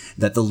pedigree.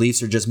 That the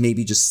Leafs are just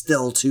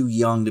still too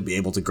young to be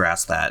able to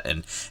grasp that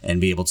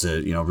and be able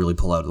to really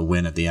pull out the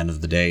win at the end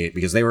of the day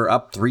because they were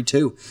up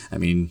 3-2. I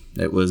mean,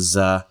 it was.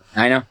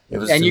 I know.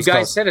 And you guys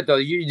close. said it, though.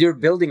 You're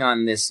building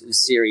on this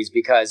series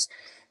because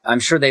I'm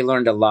sure they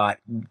learned a lot.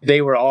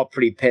 They were all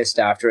pretty pissed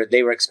after it.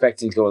 They were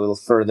expecting to go a little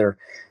further.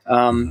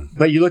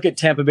 But you look at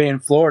Tampa Bay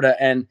and Florida,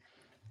 and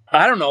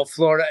I don't know,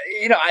 Florida,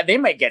 they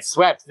might get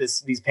swept,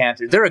 these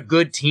Panthers. They're a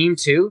good team,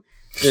 too.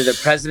 They're the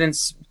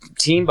President's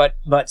team, but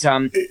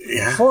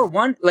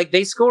 4-1, like,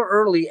 they score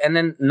early and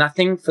then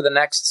nothing for the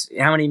next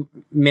how many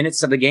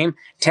minutes of the game?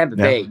 Tampa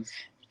Bay,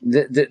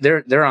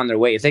 they're on their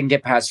way. If they can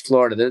get past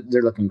Florida,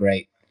 they're looking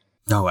great.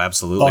 Oh,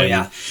 absolutely. Oh, yeah.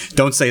 I mean,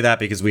 don't say that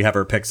because we have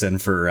our picks in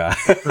for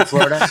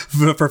Florida.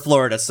 for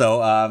Florida.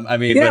 So, I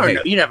mean,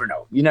 you never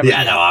know. No,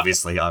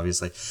 obviously.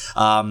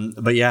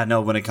 But yeah,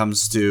 no, when it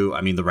comes to,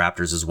 I mean, the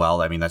Raptors as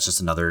well, I mean, that's just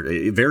another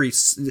very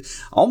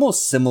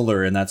almost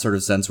similar in that sort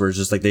of sense where it's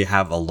just like they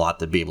have a lot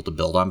to be able to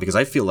build on because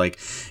I feel like,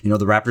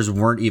 the Raptors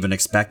weren't even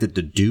expected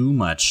to do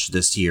much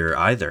this year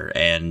either.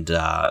 And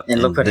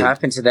look what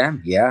happened to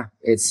them. Yeah.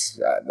 It's,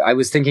 I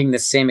was thinking the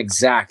same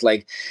exact,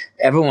 like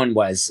everyone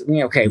was,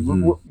 okay,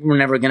 we're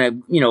never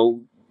going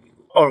to,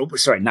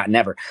 not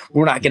never.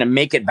 We're not going to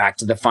make it back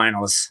to the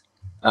finals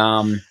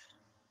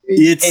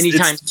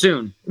anytime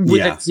soon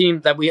with a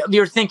team that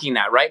you're thinking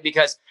that, right?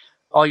 Because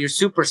all your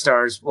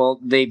superstars, well,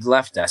 they've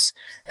left us.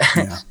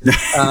 Yeah.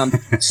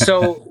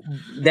 So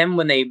then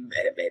when they're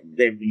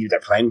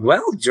playing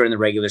well during the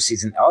regular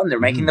season, and they're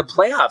making the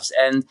playoffs,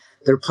 and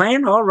they're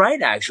playing all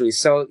right, actually.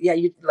 So yeah,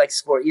 you like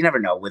sport. You never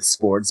know with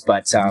sports,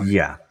 but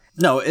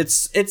no,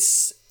 it's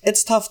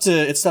tough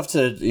to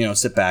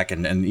sit back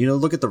and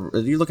look at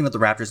you're looking at the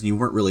Raptors and you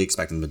weren't really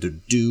expecting them to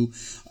do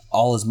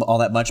all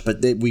that much,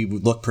 but we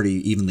look pretty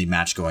evenly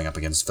matched going up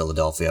against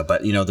Philadelphia.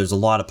 But there's a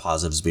lot of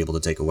positives to be able to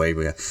take away.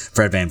 We got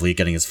Fred VanVleet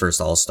getting his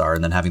first All-Star,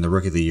 and then having the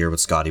Rookie of the Year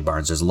with Scotty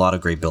Barnes. There's a lot of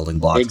great building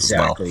blocks as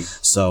well.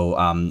 So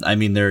I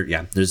mean,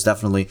 there's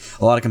definitely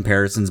a lot of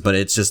comparisons, but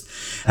it's just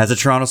as a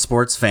Toronto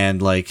sports fan,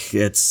 like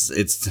it's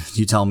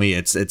you tell me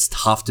it's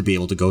tough to be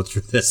able to go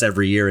through this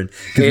every year, and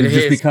because we've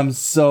just become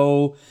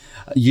so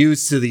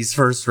used to these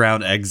first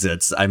round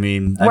exits. I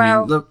mean,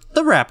 the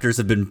Raptors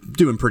have been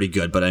doing pretty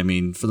good, but I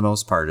mean, for the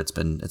most part, it's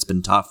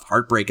been tough.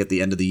 Heartbreak at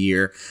the end of the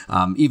year,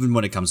 even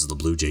when it comes to the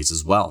Blue Jays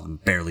as well,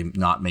 barely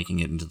not making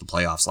it into the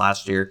playoffs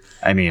last year.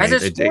 I mean, as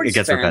it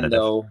gets fan, repetitive.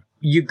 Though,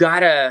 you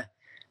gotta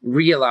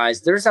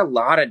realize there's a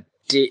lot of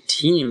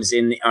teams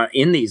in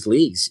these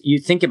leagues. You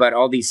think about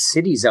all these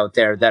cities out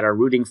there that are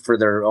rooting for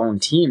their own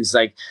teams.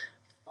 Like,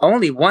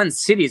 only one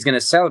city is going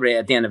to celebrate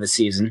at the end of a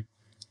season.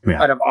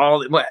 Yeah. Out of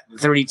all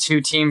 32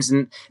 teams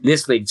in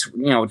this league,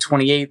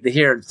 28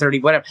 here, 30,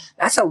 whatever.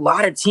 That's a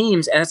lot of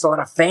teams and it's a lot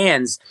of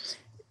fans.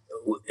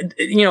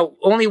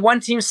 only one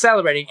team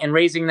celebrating and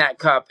raising that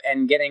cup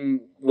and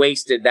getting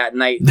wasted that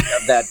night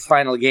of that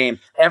final game.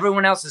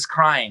 Everyone else is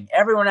crying.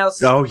 Everyone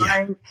else is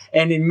crying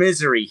and in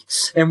misery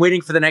and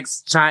waiting for the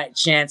next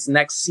chance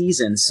next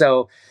season.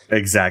 So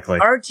exactly,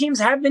 our teams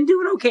have been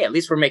doing okay. At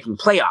least we're making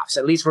playoffs.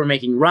 At least we're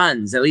making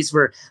runs. At least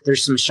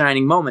there's some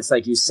shining moments,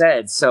 like you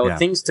said. So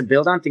things to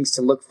build on, things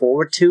to look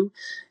forward to.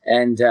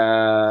 And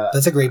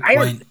that's a great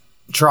point.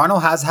 Toronto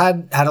has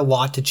had a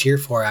lot to cheer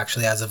for,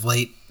 actually, as of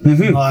late.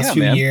 The last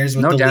few years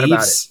with the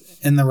Leafs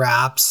and the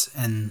Raps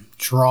and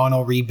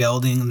Toronto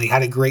rebuilding. They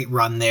had a great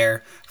run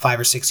there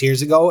 5 or 6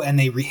 years ago, and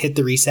they hit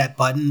the reset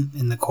button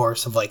in the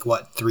course of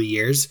 3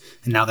 years,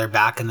 and now they're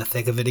back in the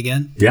thick of it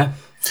again. Yeah.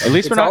 At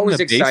least we're not in the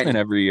exciting. basement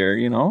every year,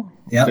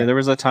 Yeah. There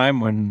was a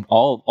time when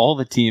all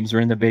the teams were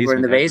in the basement. We're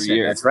in the every basement.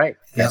 year. That's right.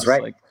 That's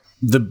right.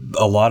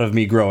 A lot of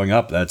me growing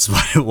up, that's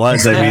what it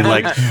was. I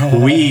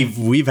mean,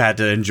 we've had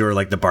to endure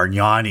the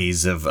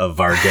Bargnanis of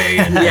our day,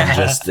 and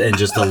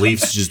just the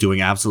Leafs just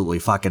doing absolutely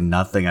fucking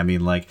nothing. I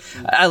mean,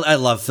 I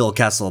love Phil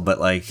Kessel, but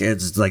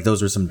it's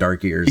those were some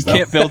dark years. You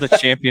can't build a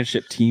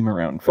championship team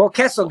around. Well,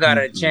 Kessel got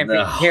a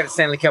champion. He had a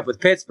Stanley Cup with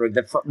Pittsburgh.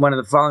 One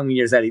of the following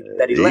years that he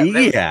left,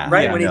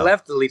 when he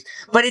left the Leafs.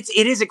 But it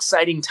is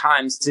exciting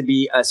times to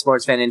be a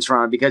sports fan in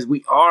Toronto because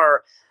we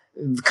are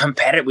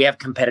competitive. We have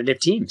competitive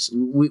teams.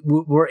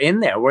 We're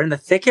in there. We're in the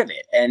thick of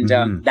it,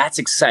 and that's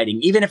exciting.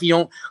 Even if you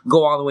don't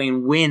go all the way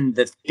and win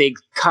the big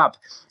cup,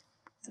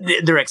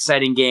 they're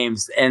exciting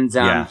games, and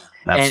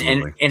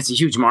it's a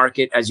huge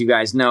market, as you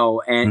guys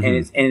know, and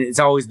it's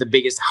always the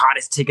biggest,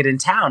 hottest ticket in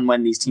town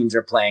when these teams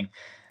are playing.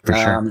 For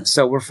sure.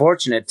 So we're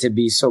fortunate to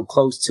be so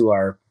close to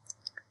our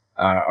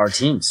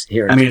teams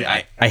here. I mean,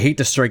 I hate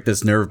to strike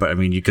this nerve, but I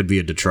mean, you could be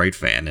a Detroit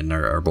fan, and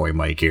our boy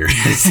Mike here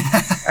is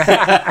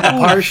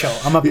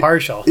I'm a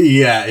partial.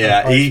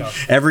 Yeah.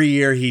 Every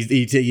year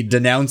he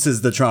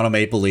denounces the Toronto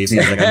Maple Leafs.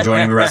 He's like, I'm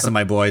joining the rest of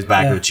my boys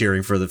back with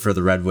cheering for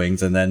the Red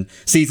Wings, and then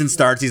season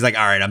starts. He's like,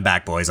 all right, I'm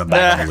back, boys. I'm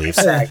back on the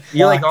Leafs.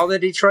 You like all the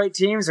Detroit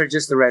teams, or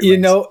just the Red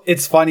Wings?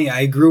 It's funny.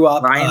 I grew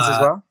up Lions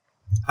as well.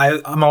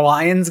 I'm a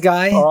Lions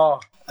guy.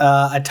 Oh.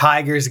 A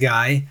Tigers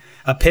guy,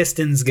 a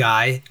Pistons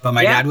guy, but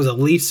my dad was a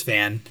Leafs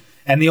fan.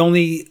 And the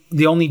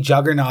only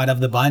juggernaut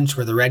of the bunch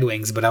were the Red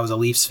Wings, but I was a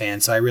Leafs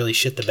fan, so I really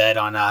shit the bed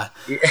on the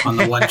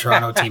one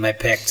Toronto team I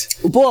picked.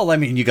 Well, I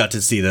mean, you got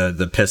to see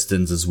the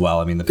Pistons as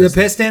well. I mean, the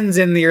Pistons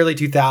in the early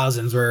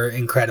 2000s were an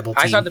incredible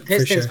team. I saw the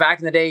Pistons back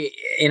in the day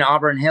in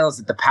Auburn Hills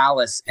at the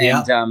Palace,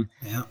 and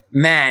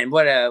man,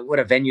 what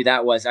a venue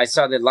that was! I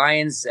saw the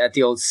Lions at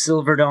the old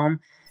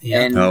Silverdome.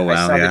 Yeah. And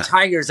I saw the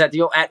Tigers at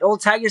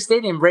Old Tiger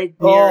Stadium right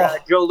near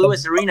Joe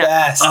Louis Arena.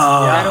 Best.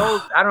 I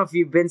don't know if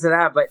you've been to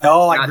that, but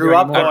I grew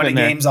up going to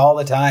games all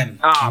the time.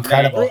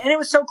 Incredible. Man. And it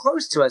was so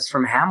close to us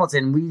from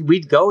Hamilton.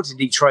 We'd go to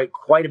Detroit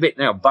quite a bit.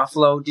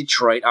 Buffalo,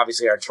 Detroit,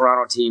 obviously our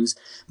Toronto teams,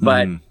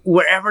 but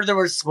wherever there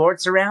were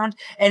sports around,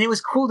 and it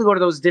was cool to go to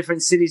those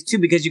different cities too,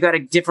 because you got a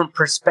different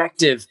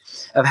perspective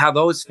of how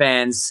those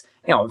fans.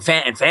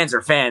 Fans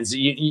are fans.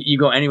 You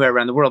go anywhere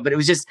around the world, but it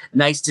was just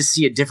nice to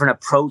see a different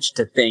approach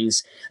to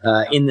things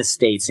in the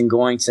States, and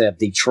going to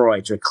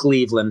Detroit or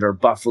Cleveland or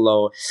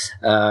Buffalo.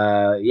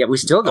 We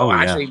still go.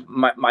 Actually,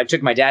 I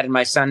took my dad and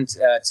my son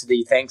to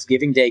the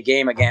Thanksgiving Day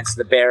game against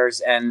the Bears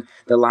and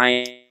the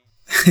Lions.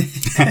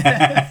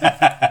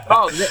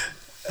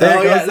 There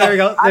we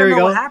go. I don't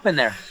know what happened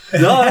there.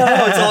 No,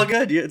 it's all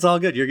good. It's all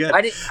good. You're good.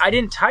 I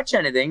didn't touch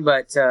anything,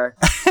 but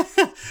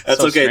that's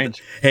so okay.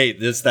 Strange. Hey,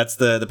 that's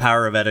the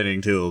power of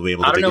editing too. We'll be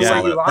able to. I don't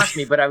know why you lost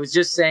me, but I was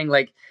just saying,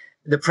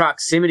 the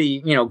proximity.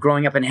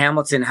 Growing up in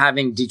Hamilton,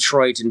 having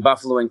Detroit and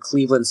Buffalo and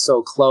Cleveland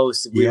so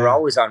close, we were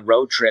always on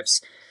road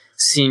trips,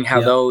 seeing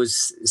how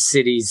those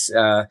cities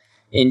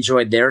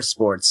enjoyed their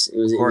sports.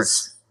 It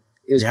was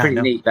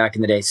pretty neat back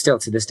in the day. Still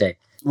to this day.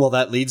 Well,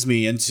 that leads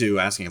me into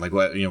asking, what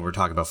we're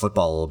talking about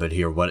football a little bit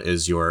here. What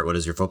is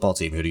your football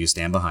team? Who do you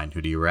stand behind?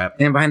 Who do you rep?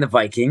 Stand behind the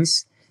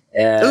Vikings.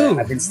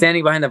 I've been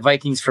standing behind the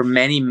Vikings for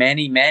many,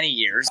 many, many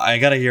years. I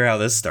gotta hear how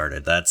this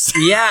started. That's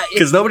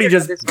because nobody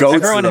just goes.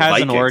 Everyone to the has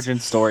Vikings. an origin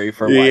story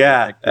for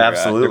why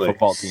absolutely their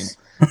football team.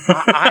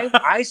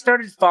 I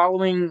started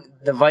following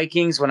the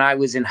Vikings when I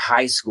was in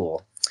high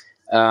school.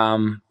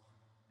 I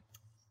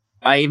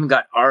even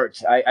got art.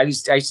 I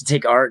used to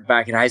take art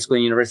back in high school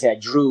and university. I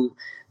drew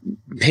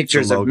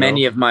pictures of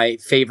many of my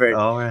favorite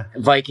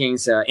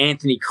Vikings.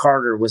 Anthony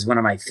Carter was one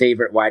of my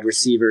favorite wide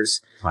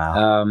receivers.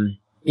 Wow.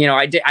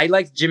 I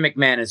liked Jim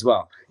McMahon as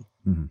well.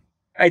 Mm-hmm.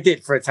 I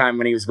did for a time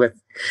when he was with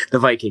the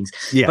Vikings.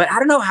 Yeah. But I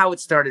don't know how it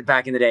started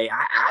back in the day.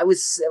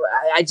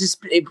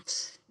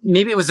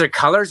 Maybe it was their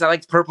colors. I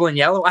liked purple and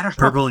yellow. I don't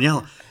know. Purple and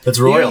yellow. That's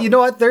royal. You know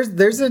what?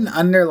 There's an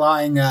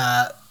underlying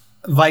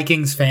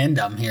Vikings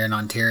fandom here in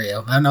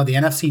Ontario. I don't know. The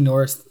NFC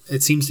North,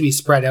 it seems to be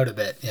spread out a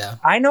bit. Yeah.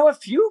 I know a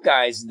few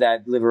guys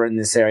that live in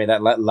this area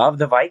that love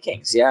the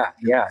Vikings. Yeah.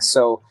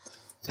 So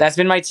that's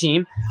been my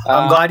team.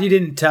 I'm glad you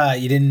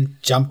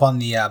didn't jump on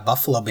the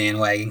Buffalo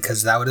bandwagon,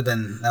 because that would have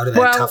been a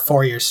tough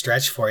 4-year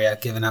stretch for you,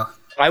 given how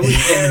I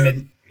was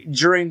there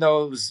during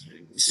those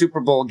Super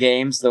Bowl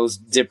games, those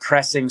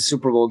depressing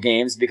Super Bowl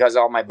games, because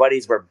all my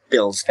buddies were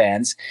Bills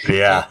fans.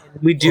 Yeah.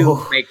 We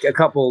do make a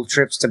couple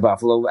trips to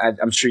Buffalo.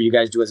 I'm sure you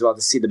guys do as well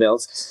to see the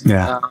Bills.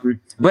 Yeah.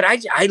 But I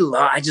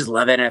just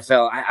love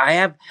NFL.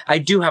 I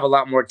do have a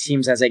lot more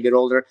teams as I get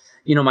older.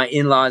 You know, my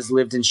in-laws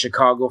lived in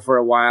Chicago for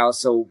a while,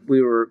 so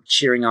we were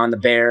cheering on the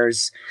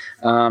Bears.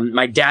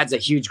 My dad's a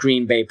huge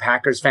Green Bay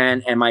Packers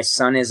fan, and my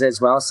son is as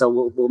well. So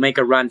we'll make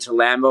a run to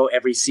Lambeau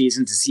every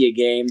season to see a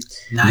game.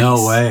 Nice.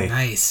 No way.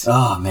 Nice.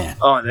 Oh man.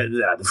 Oh,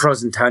 the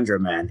frozen tundra,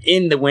 man!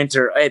 In the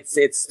winter,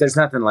 it's there's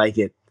nothing like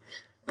it.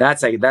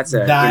 That's a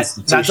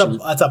institution.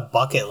 That's a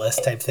bucket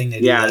list type thing to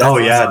do. Yeah, That's Oh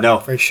yeah, awesome, no,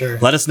 for sure.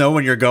 Let us know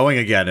when you're going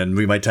again, and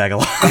we might tag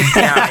along.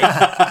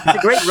 Yeah, it's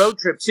a great road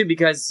trip too,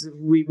 because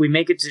we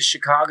make it to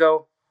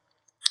Chicago,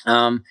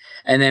 and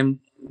then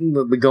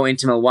we go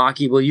into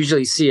Milwaukee. We'll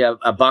usually see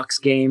a Bucks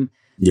game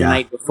the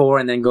night before,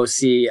 and then go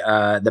see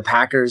the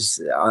Packers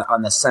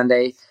on the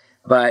Sunday.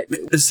 But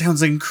This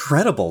sounds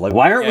incredible. Like,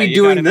 why aren't we you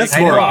doing gotta this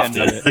make more it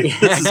often? happen.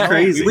 This is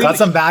crazy. We got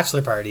some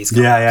bachelor parties.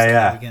 coming Yeah,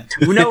 up, yeah,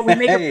 so we we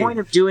make a point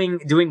of doing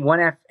one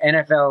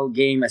NFL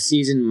game a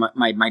season.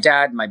 My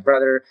dad, my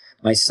brother,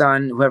 my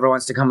son, whoever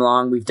wants to come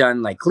along. We've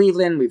done like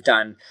Cleveland. We've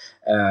done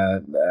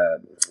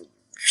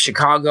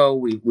Chicago.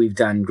 We've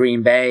done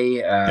Green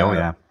Bay. Oh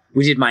yeah.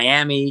 We did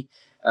Miami.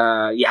 We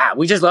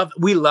love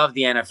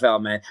the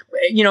NFL, man.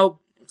 You know,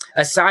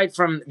 aside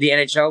from the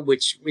NHL,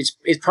 which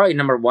is probably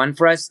number one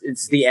for us,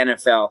 it's the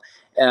NFL.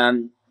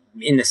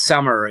 In the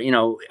summer, you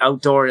know,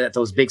 outdoor at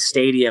those big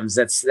stadiums,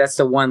 that's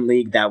the one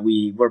league that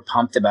we're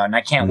pumped about. And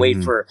I can't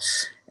wait for,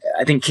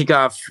 I think,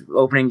 kickoff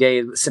opening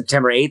day,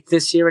 September 8th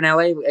this year in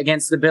LA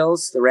against the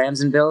Bills, the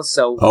Rams and Bills.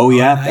 So, Oh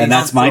yeah, and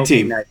that's my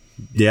team. That-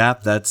 Yeah,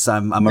 that's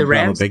I'm a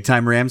Rams? big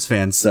time Rams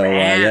fan. So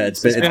yeah,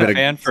 it's He's been been a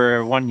fan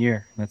for 1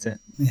 year. That's it.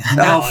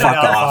 Oh, fuck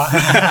off.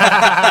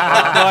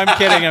 No, I'm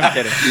kidding. Yeah.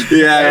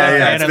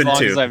 And It's as been long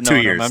two as I've two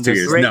known years. him, I'm 2 just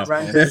years. Great No.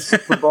 run to the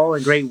Super Bowl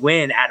and great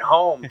win at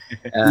home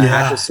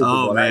at the Super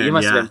Oh, Bowl. man, You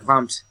must yeah. have been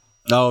pumped.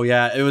 Oh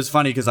yeah, it was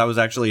funny because I was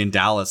actually in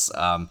Dallas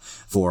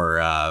for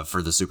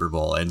the Super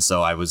Bowl, and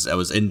so I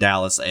was in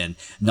Dallas, and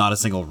not a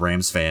single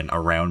Rams fan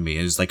around me.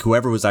 It was like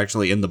whoever was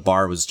actually in the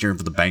bar was cheering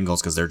for the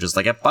Bengals because they're just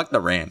like, yeah, fuck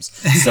the Rams.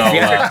 So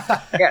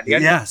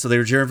Yeah. so they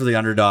were cheering for the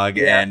underdog,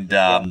 and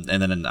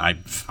then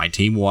my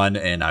team won,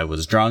 and I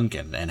was drunk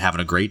and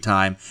having a great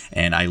time,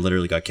 and I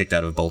literally got kicked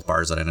out of both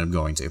bars that I ended up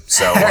going to.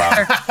 So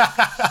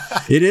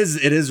it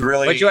is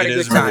really. But you had a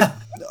good time.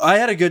 I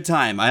had a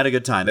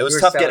good time. It was were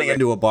tough getting celebrating.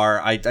 into a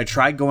bar. I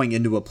tried going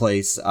into a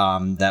place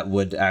that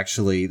would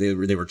actually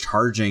they were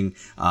charging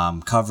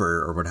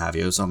cover or what have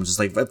you. So I'm just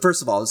like,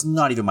 first of all, it's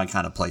not even my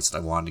kind of place that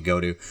I wanted to go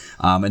to.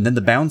 And then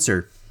the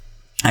bouncer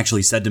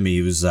actually said to me,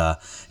 he was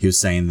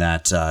saying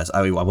that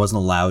I wasn't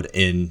allowed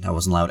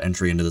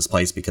entry into this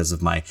place because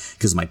of my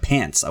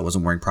pants. I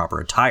wasn't wearing proper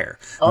attire.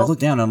 And I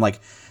looked down and I'm like,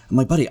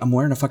 buddy, I'm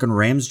wearing a fucking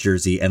Rams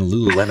jersey and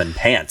Lululemon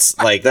pants.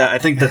 Like that, I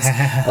think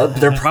that's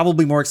they're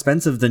probably more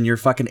expensive than your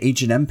fucking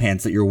H&M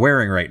pants that you're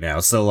wearing right now.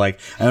 So like,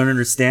 I don't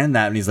understand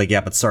that. And he's like, yeah,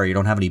 but sorry, you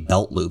don't have any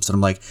belt loops. And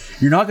I'm like,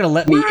 you're not gonna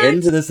let me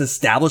into this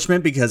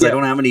establishment because I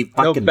don't have any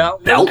fucking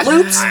belt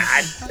loops?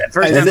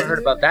 First time I heard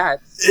about that.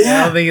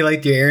 I don't think you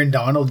liked your Aaron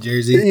Donald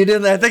jersey. You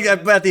didn't. I think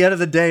at the end of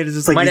the day, it's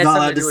just like Might he's have not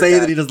allowed something to to do say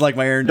with that he doesn't like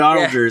my Aaron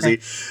Donald Yeah.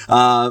 jersey.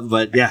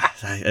 But yeah,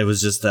 it was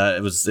just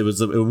it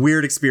was a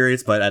weird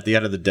experience. But at the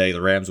end of the day,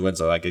 the Rams win,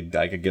 so I could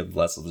give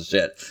less of a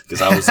shit because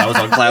I was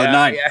on cloud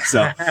nine.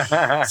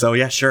 Yeah. So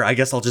yeah, sure. I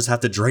guess I'll just have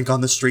to drink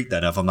on the street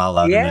then if I'm not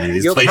allowed in Yeah, any of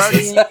these you'll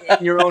places. party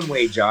in your own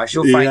way, Josh.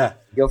 You'll find Yeah.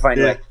 a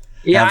way.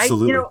 Yeah,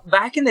 Absolutely.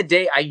 Back in the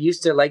day, I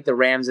used to like the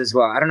Rams as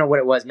well. I don't know what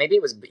it was. Maybe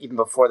it was even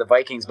before the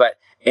Vikings, but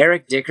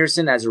Eric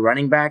Dickerson as a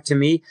running back to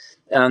me,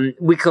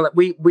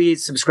 we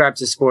subscribed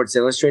to Sports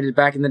Illustrated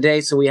back in the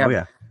day, so we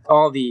have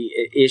all the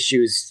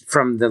issues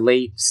from the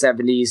late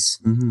 70s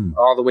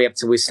all the way up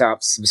to we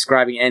stopped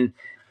subscribing.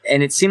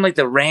 And it seemed like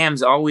the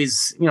Rams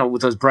always,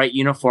 with those bright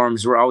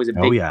uniforms, were always a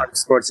big part of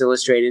Sports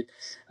Illustrated.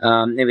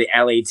 Maybe the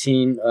LA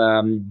team.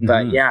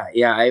 But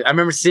I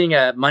remember seeing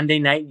a Monday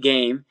night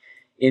game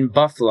in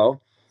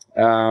Buffalo.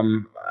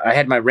 I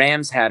had my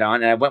Rams hat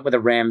on, and I went with a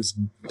Rams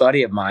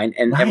buddy of mine,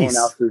 and everyone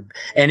else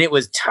and it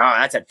was tough.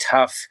 That's a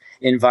tough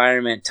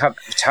environment, tough.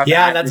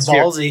 Yeah, that's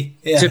atmosphere ballsy.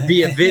 Yeah. to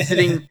be a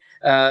visiting,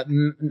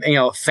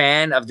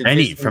 fan of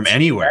the From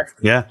anywhere.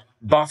 Yeah.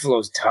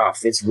 Buffalo's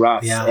tough. It's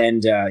rough,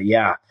 and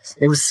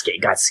it was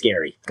got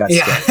scary.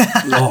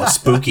 Oh,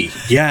 spooky.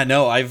 Yeah,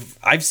 no,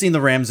 I've seen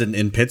the Rams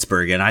in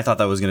Pittsburgh, and I thought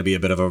that was going to be a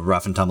bit of a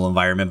rough and tumble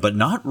environment, but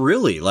not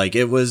really. Like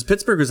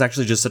Pittsburgh was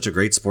actually just such a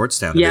great sports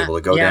town to be able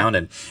to go down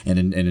and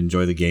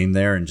enjoy the game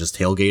there and just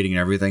tailgating and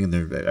everything. And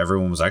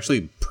everyone was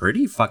actually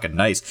pretty fucking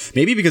nice.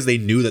 Maybe because they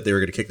knew that they were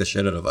going to kick the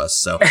shit out of us.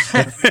 So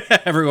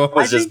everyone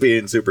was just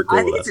being super cool.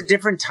 I think it's a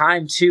different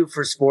time too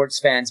for sports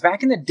fans.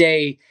 Back in the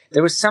day,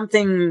 there was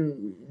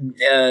something.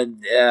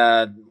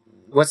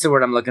 What's the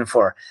word I'm looking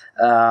for?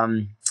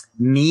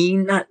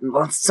 Mean,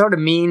 sort of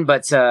mean,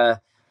 but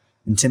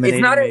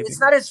intimidating. It's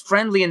not as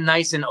friendly and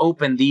nice and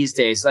open these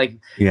days. Like,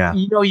 Yeah.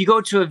 you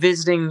go to a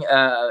visiting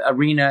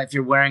arena if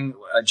you're wearing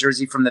a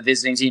jersey from the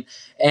visiting team,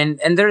 and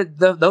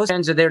those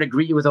fans are there to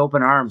greet you with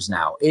open arms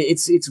now.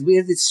 It's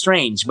weird, it's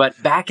strange,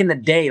 but back in the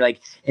day, like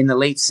in the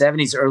late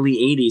 70s, early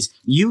 80s,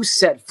 you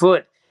set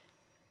foot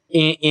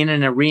in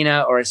an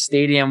arena or a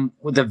stadium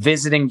with a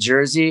visiting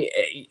jersey,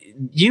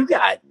 you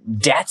got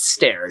death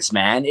stares,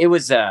 man. It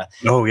was a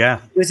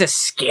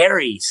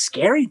scary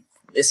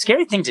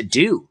thing to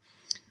do.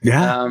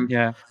 Yeah.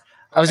 Yeah.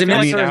 I was a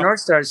Minnesota North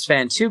Stars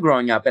fan too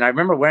growing up, and I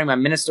remember wearing my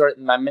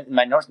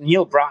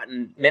Neil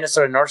Broughton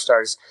Minnesota North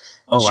Stars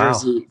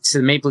jersey to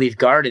the Maple Leaf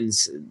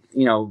Gardens,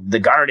 the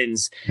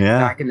Gardens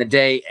back in the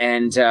day.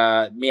 And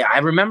I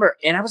remember,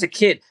 and I was a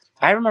kid,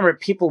 I remember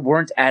people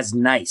weren't as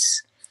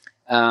nice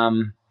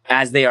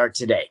as they are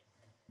today.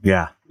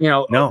 Yeah.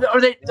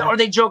 Or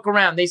they joke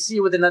around. They see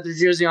you with another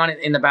jersey on it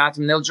in the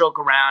bathroom. They'll joke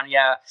around.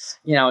 Yeah.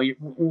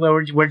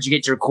 Where'd you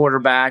get your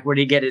quarterback? Where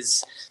did he get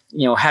his,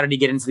 how did he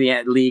get into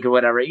the league or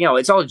whatever?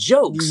 It's all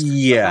jokes.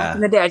 Yeah. Back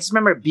in the day, I just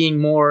remember it being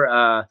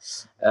more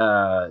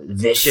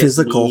vicious.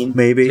 Physical, mean,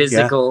 maybe.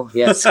 Physical.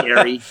 Yeah,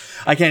 scary.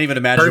 I can't even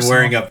imagine Personal.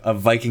 wearing a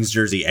Vikings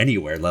jersey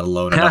anywhere, let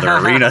alone another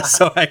arena.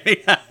 So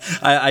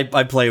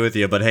I play with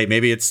you, but hey,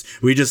 maybe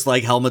we just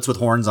like helmets with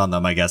horns on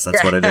them. I guess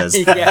that's what it is.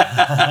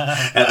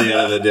 Yeah. At the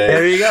end of the day.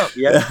 There you go.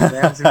 Yeah.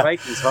 Rams and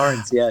Vikings,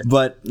 horns. Yeah.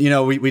 But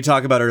we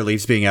talk about our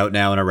Leafs being out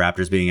now and our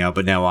Raptors being out,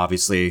 but now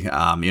obviously,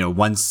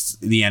 once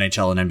the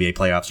NHL and NBA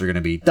playoffs are going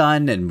to be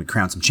done and we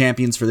crown some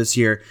champions for this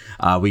year,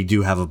 we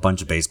do have a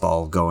bunch of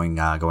baseball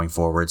going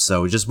forward.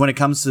 So just when it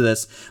comes to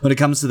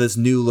this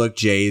new look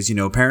Jays,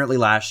 apparently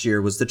last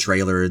year was the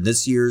trailer, and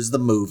this year's the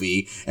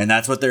movie, and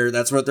that's what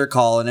they're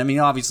calling. I mean,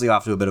 obviously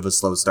off to a bit of a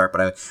slow start,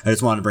 but I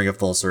just wanted to bring it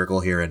full circle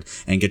here and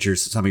get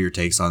some of your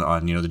takes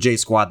on the Jay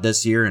squad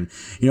this year, and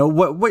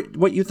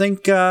what you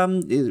think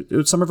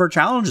some of our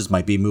challenges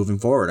might be moving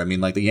forward. I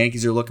mean, like the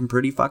Yankees are looking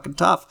pretty fucking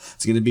tough.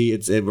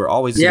 We're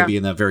always going to be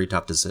in that very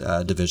tough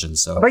division.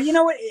 So, but you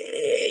know what?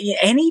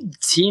 Any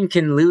team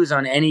can lose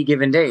on any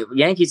given day.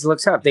 Yankees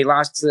looks up. They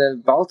lost to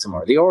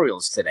Baltimore, the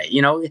Orioles today.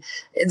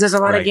 There's a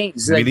lot of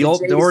games. I mean,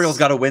 Like the Orioles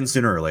got to win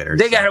sooner or later.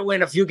 They got to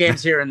win a few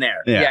games here and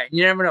there. Yeah.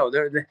 You never know.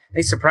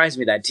 They surprised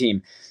me, that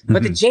team.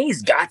 But the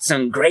Jays got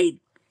some great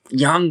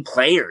young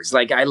players.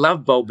 Like, I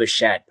love Bo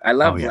Bichette. I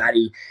love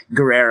Vladdy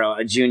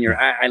Guerrero Jr.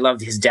 I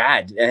loved his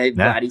dad,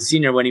 Vladdy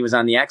Sr., when he was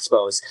on the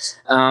Expos.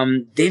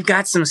 They've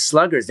got some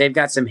sluggers. They've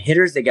got some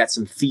hitters. They got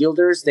some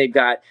fielders. They've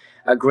got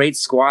a great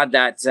squad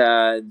that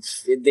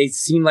they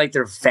seem like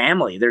they're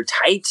family. They're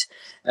tight.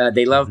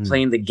 They love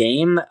playing the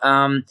game.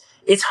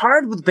 It's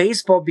hard with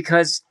baseball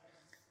because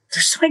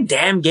there's so many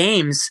damn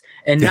games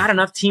and not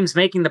enough teams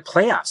making the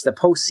playoffs, the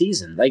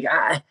postseason.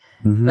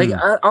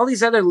 All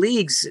these other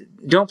leagues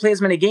don't play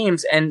as many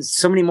games, and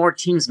so many more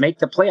teams make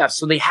the playoffs.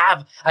 So they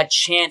have a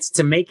chance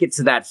to make it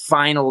to that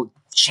final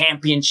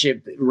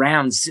championship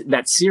rounds,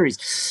 that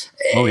series.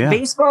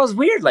 Baseball is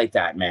weird like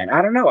that, man.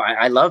 I don't know.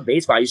 I love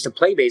baseball. I used to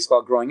play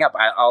baseball growing up.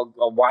 I'll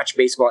watch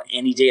baseball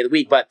any day of the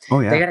week, but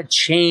they got to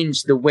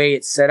change the way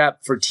it's set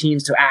up for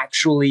teams to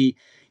actually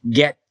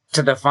get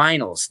to the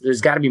finals.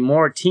 There's got to be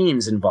more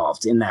teams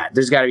involved in that.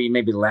 There's got to be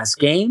maybe less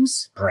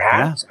games,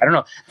 perhaps. I don't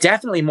know.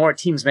 Definitely more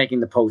teams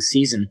making the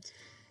postseason.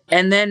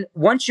 And then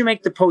once you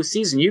make the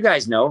postseason, you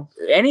guys know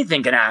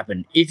anything can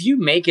happen. If you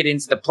make it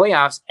into the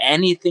playoffs,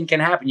 anything can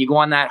happen. You go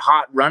on that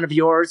hot run of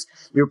yours,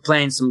 you're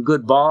playing some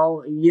good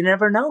ball, you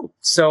never know.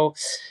 So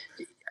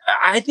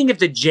I think if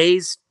the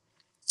Jays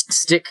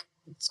stick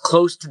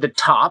close to the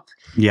top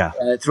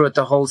throughout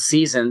the whole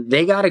season,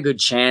 they got a good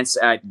chance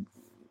at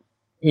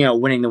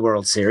winning the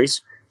World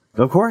Series.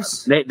 Of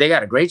course. They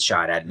got a great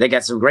shot at it. They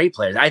got some great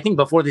players. I think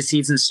before the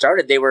season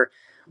started, they were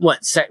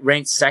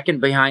ranked second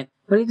behind.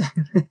 What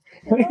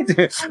are you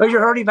doing? Oh,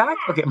 you're already back?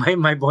 Okay,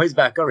 my boy's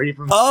back already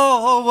from.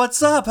 Oh,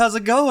 what's up? How's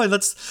it going?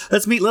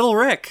 Let's meet little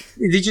Rick.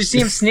 Did you see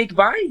him sneak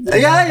by?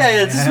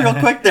 Yeah. Just real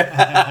quick there.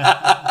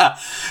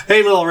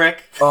 Hey, little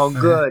Rick. Oh,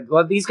 good.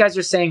 Well, these guys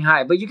are saying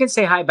hi, but you can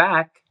say hi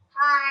back.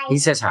 Hi. He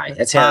says hi.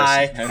 That's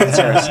Harrison. Hi. That's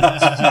Harrison.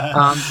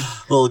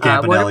 Little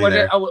Campanelli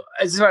there.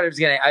 This is what I was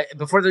getting.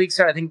 Before the league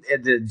started, I think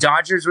the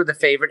Dodgers were the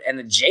favorite, and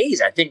the Jays,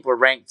 I think, were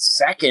ranked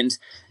second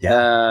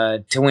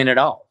to win it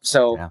all.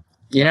 So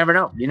you never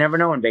know. You never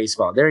know in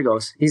baseball. There he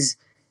goes. He's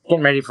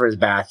getting ready for his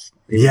bath.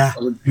 Yeah,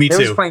 me too.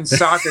 They was playing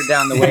soccer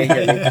down the way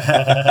here.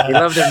 They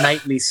love their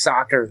nightly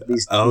soccer.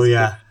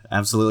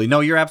 Absolutely.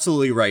 No, you're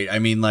absolutely right. I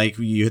mean, like,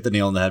 you hit the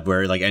nail on the head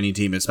where, like, any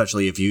team,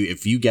 especially if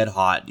you get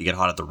hot, you get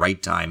hot at the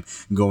right time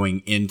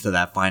going into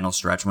that final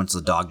stretch once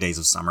the dog days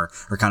of summer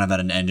are kind of at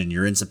an end and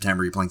you're in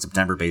September, you're playing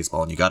September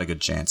baseball and you got a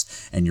good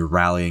chance and you're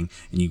rallying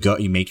and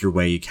you make your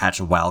way, you catch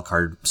a wild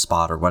card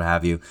spot or what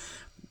have you.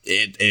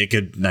 It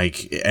could,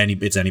 like,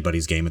 it's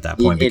anybody's game at that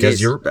point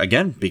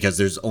because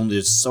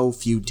there's so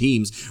few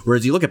teams.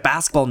 Whereas you look at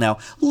basketball now,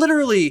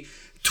 literally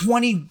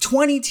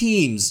 20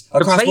 teams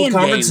across both playing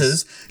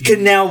conferences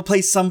can now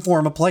play some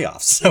form of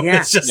playoffs. So Yeah.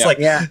 it's just Yeah. like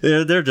Yeah.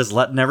 they're just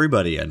letting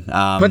everybody in.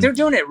 But they're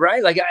doing it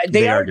right. Like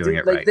they are doing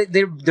it like, right.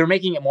 They're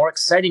making it more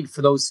exciting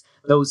for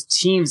those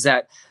teams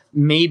that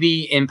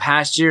maybe in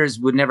past years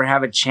would never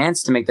have a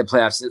chance to make the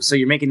playoffs. So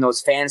you're making those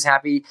fans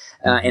happy,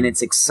 and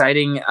it's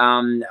exciting.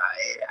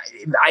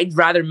 I'd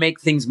rather make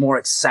things more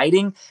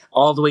exciting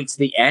all the way to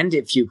the end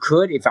if you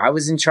could, if I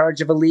was in charge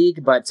of a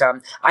league. But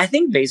I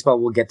think baseball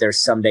will get there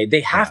someday.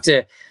 They have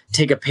to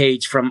take a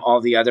page from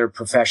all the other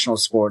professional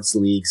sports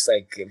leagues.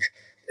 Like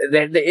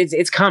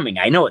it's coming.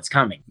 I know it's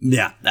coming.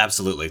 Yeah,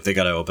 absolutely. They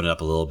got to open it up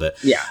a little bit.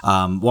 Yeah.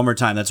 One more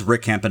time. That's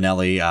Rick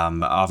Campanelli.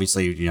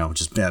 Obviously,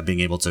 just being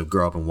able to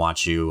grow up and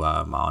watch you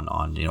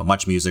on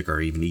Much Music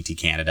or even ET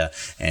Canada,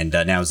 and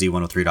now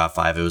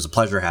Z103.5. It was a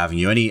pleasure having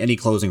you. Any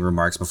closing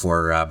remarks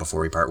before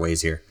we part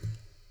ways here?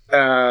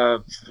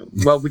 Well,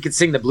 we could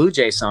sing the Blue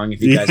Jay song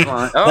if you guys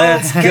want. Oh,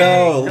 Let's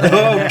go.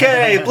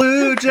 Okay,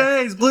 Blue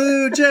Jays.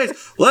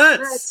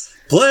 Let's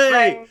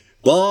play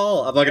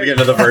ball. I'm not gonna get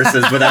into the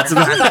verses, but that's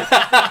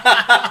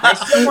I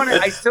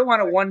still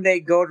want to one day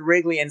go to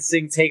Wrigley and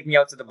sing "Take Me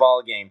Out to the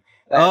Ball Game."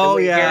 Oh, the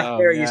way yeah. Gareth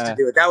Barry used to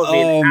do it. That would be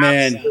Oh an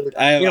man, absolute,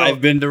 I've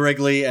been to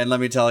Wrigley, and let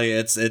me tell you,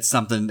 it's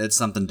something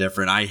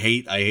different. I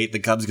hate the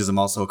Cubs because I'm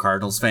also a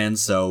Cardinals fan.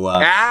 So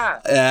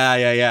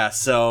yeah.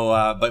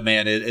 So but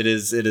man, it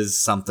is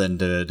something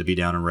to be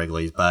down in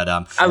Wrigley. But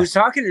I was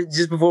talking to,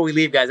 just before we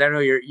leave, guys. I know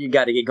you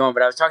got to get going,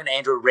 but I was talking to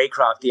Andrew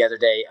Raycroft the other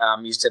day.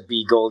 Used to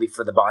be goalie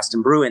for the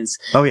Boston Bruins.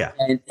 Oh yeah,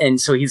 and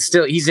so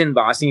he's in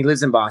Boston. He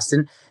lives in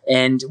Boston,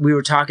 and we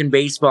were talking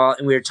baseball,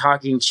 and we were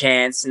talking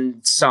chants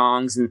and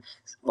songs and.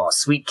 Well,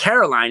 Sweet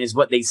Caroline is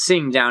what they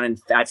sing down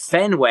at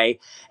Fenway.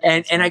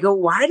 And I go,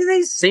 why do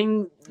they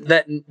sing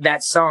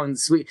that song,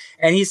 Sweet?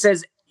 And he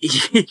says,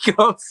 he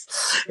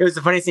goes, it was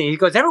the funniest thing. He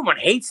goes, everyone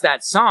hates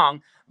that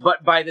song.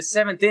 But by the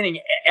seventh inning,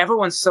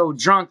 everyone's so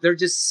drunk, they're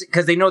just,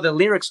 because they know the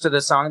lyrics to the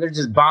song, they're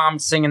just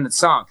bombed singing the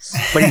song.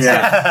 But he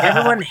said,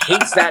 everyone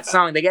hates that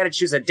song. They got to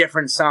choose a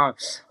different song.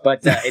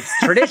 But it's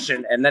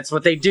tradition, and that's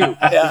what they do in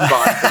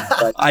Boston.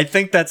 But, I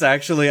think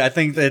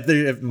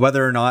that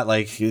whether or not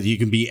like you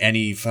can be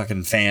any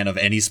fucking fan of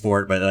any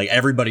sport, but like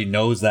everybody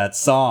knows that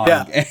song,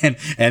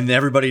 and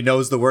everybody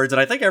knows the words,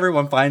 and I think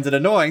everyone finds it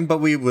annoying, but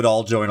we would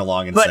all join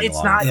along and sing along.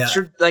 But it's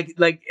not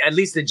like at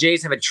least the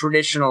Jays have a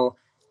traditional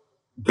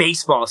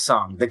baseball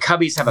song. The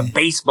Cubbies have a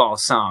baseball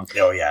song.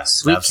 Oh yeah,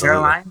 Sweet absolutely.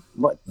 Caroline.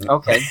 What?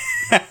 Okay.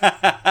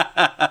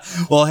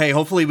 Well, hey,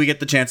 hopefully we get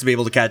the chance to be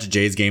able to catch a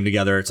Jays game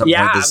together at some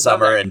point this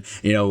summer, and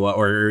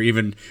or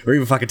even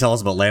fucking tell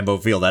us about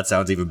Lambeau Field. That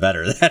sounds even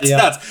better.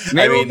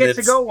 Maybe we'll get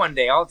to go one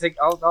day. I'll take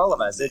all of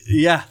us.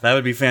 Yeah, that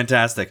would be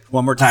fantastic.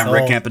 One more time,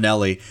 Rick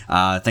Campanelli.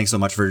 Thanks so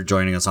much for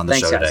joining us on the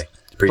show today.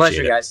 Appreciate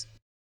Pleasure, it. guys.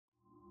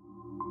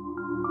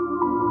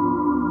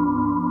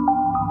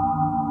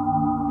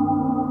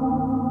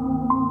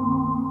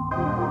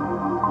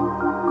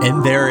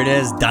 And there it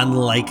is, done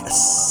like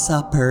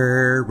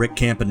supper. Rick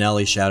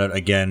Campanelli, shout out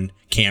again,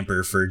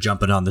 Camper, for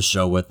jumping on the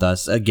show with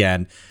us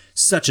again.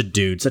 Such a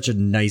dude, such a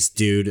nice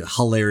dude,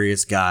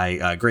 hilarious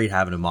guy. Great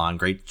having him on.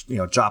 Great,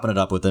 chopping it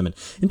up with him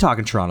and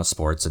talking Toronto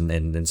sports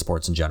and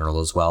sports in general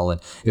as well. And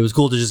it was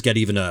cool to just get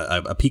even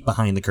a peek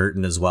behind the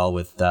curtain as well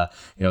with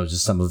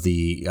just some of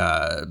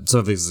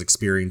his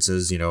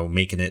experiences,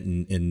 making it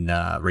in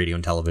radio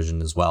and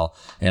television as well,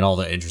 and all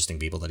the interesting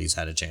people that he's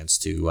had a chance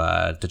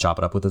to chop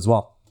it up with as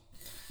well.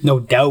 No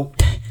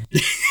doubt.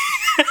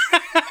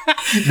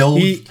 No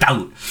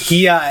doubt.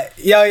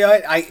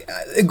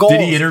 Goals.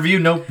 Did he interview?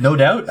 No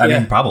doubt. I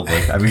mean, probably.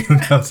 I mean, who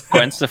knows?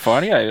 Gwen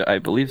Stefani, I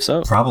believe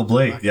so.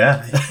 Probably.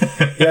 Yeah.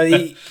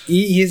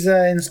 He's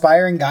an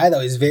inspiring guy,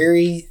 though. He's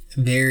very,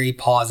 very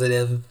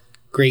positive,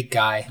 great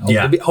guy.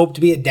 Hope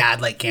to be a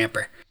dad like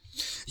Camper.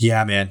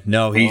 Yeah, man.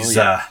 No, he's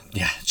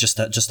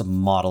just a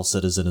model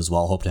citizen as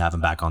well. Hope to have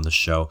him back on the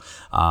show.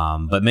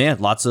 But man,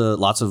 lots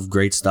of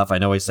great stuff. I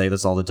know I say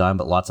this all the time,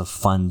 but lots of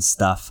fun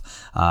stuff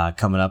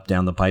coming up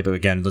down the pipe.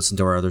 Again, listen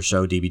to our other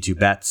show, DB2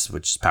 Bets,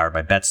 which is powered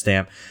by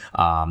BetStamp.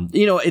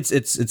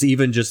 It's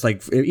even just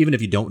like, even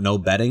if you don't know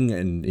betting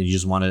and you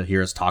just want to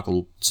hear us talk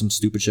some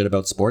stupid shit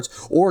about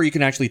sports, or you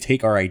can actually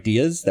take our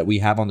ideas that we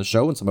have on the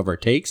show and some of our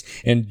takes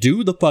and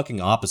do the fucking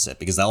opposite,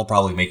 because that'll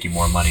probably make you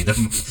more money than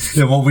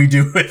what we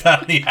do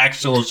without the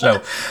actual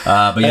show.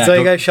 But That's how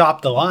you gotta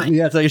shop the line.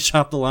 Yeah, that's how you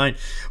shop the line.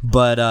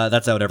 But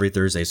that's out every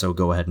Thursday, so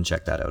go ahead and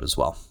check that out as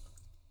well.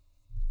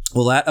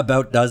 Well, that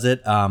about does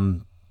it.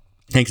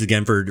 Thanks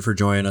again for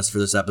joining us for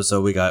this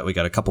episode. We got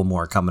a couple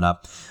more coming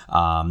up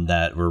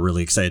that we're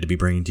really excited to be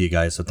bringing to you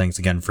guys. So thanks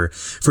again for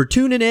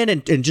tuning in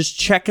and just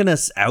checking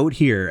us out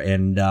here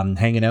and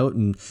hanging out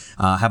and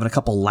having a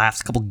couple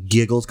laughs, a couple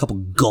giggles, a couple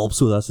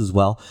gulps with us as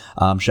well.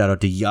 Shout out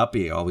to Yup.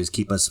 You always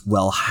keep us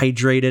well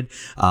hydrated.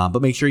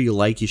 But make sure you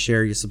like, you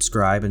share, you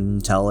subscribe,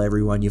 and tell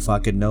everyone you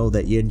fucking know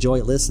that you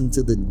enjoy listening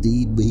to the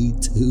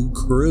DB2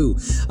 crew.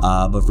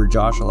 But for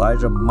Josh,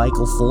 Elijah,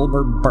 Michael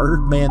Fulmer,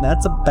 Birdman,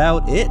 that's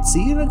about it.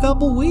 See you in a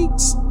couple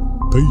weeks.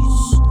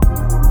 Peace.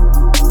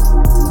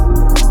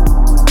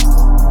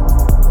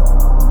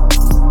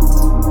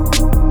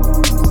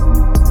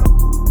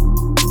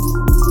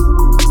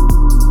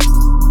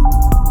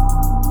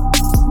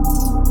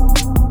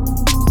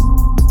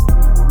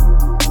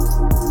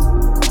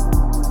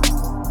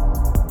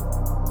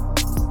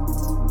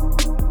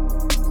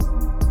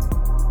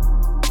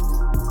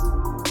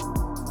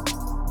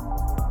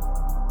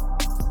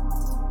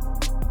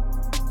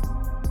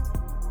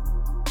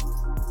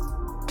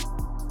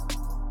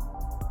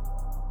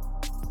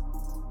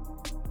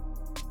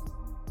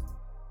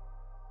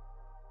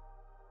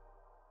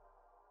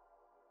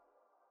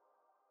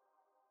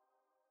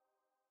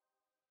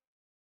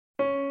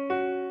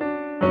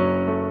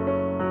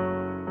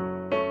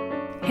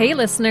 Hey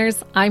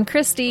listeners, I'm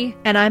Christy.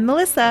 And I'm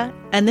Melissa,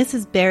 and this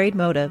is Buried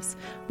Motives,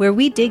 where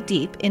we dig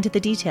deep into the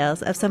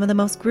details of some of the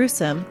most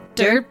gruesome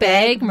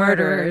dirtbag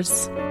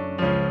murderers.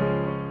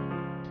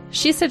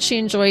 She said she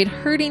enjoyed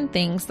hurting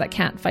things that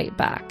can't fight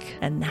back.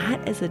 And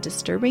that is a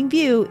disturbing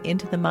view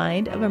into the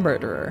mind of a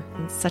murderer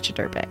and such a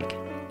dirtbag.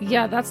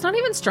 Yeah, that's not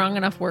even strong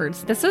enough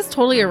words. This is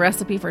totally a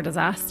recipe for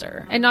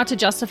disaster. And not to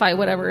justify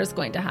whatever is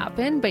going to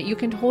happen, but you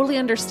can totally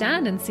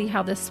understand and see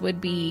how this would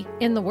be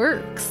in the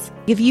works.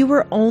 If you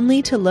were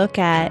only to look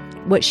at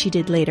what she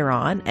did later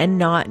on and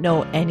not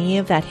know any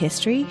of that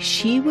history,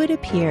 she would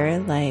appear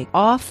like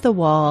off the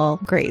wall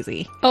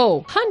crazy.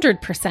 Oh,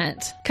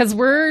 100%. Because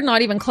we're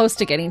not even close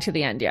to getting to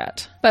the end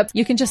yet. But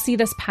you can just see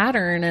this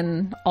pattern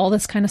and all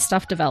this kind of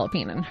stuff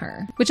developing in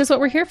her, which is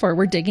what we're here for.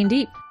 We're digging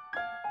deep.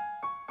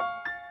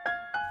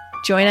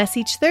 Join us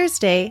each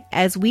Thursday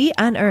as we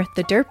unearth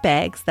the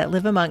dirtbags that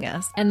live among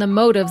us and the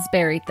motives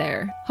buried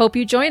there. Hope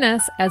you join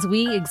us as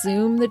we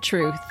exhume the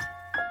truth.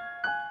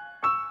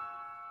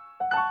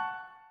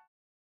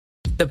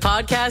 The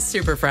Podcast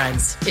Super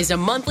Friends is a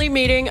monthly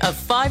meeting of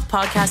 5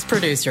 podcast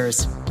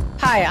producers.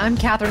 Hi, I'm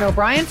Catherine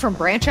O'Brien from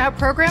Branch Out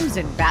Programs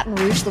in Baton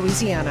Rouge,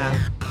 Louisiana.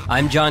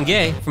 I'm John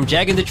Gay from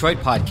Jag and Detroit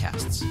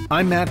Podcasts.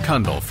 I'm Matt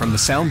Kundle from the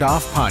Sound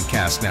Off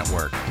Podcast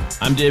Network.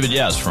 I'm David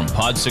Yaz from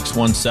Pod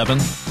 617,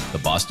 the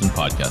Boston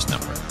Podcast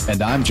Network.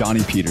 And I'm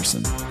Johnny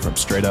Peterson from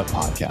Straight Up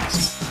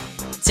Podcasts.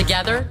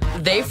 Together,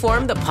 they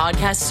form the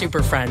Podcast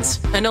Super Friends,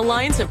 an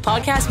alliance of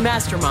podcast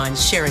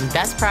masterminds sharing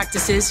best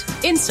practices,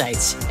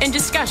 insights, and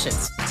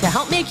discussions to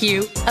help make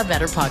you a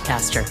better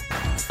podcaster.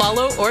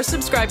 Follow or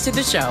subscribe to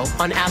the show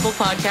on Apple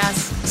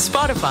Podcasts,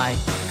 Spotify,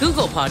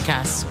 Google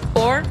Podcasts,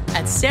 or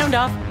at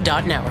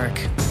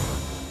soundoff.network.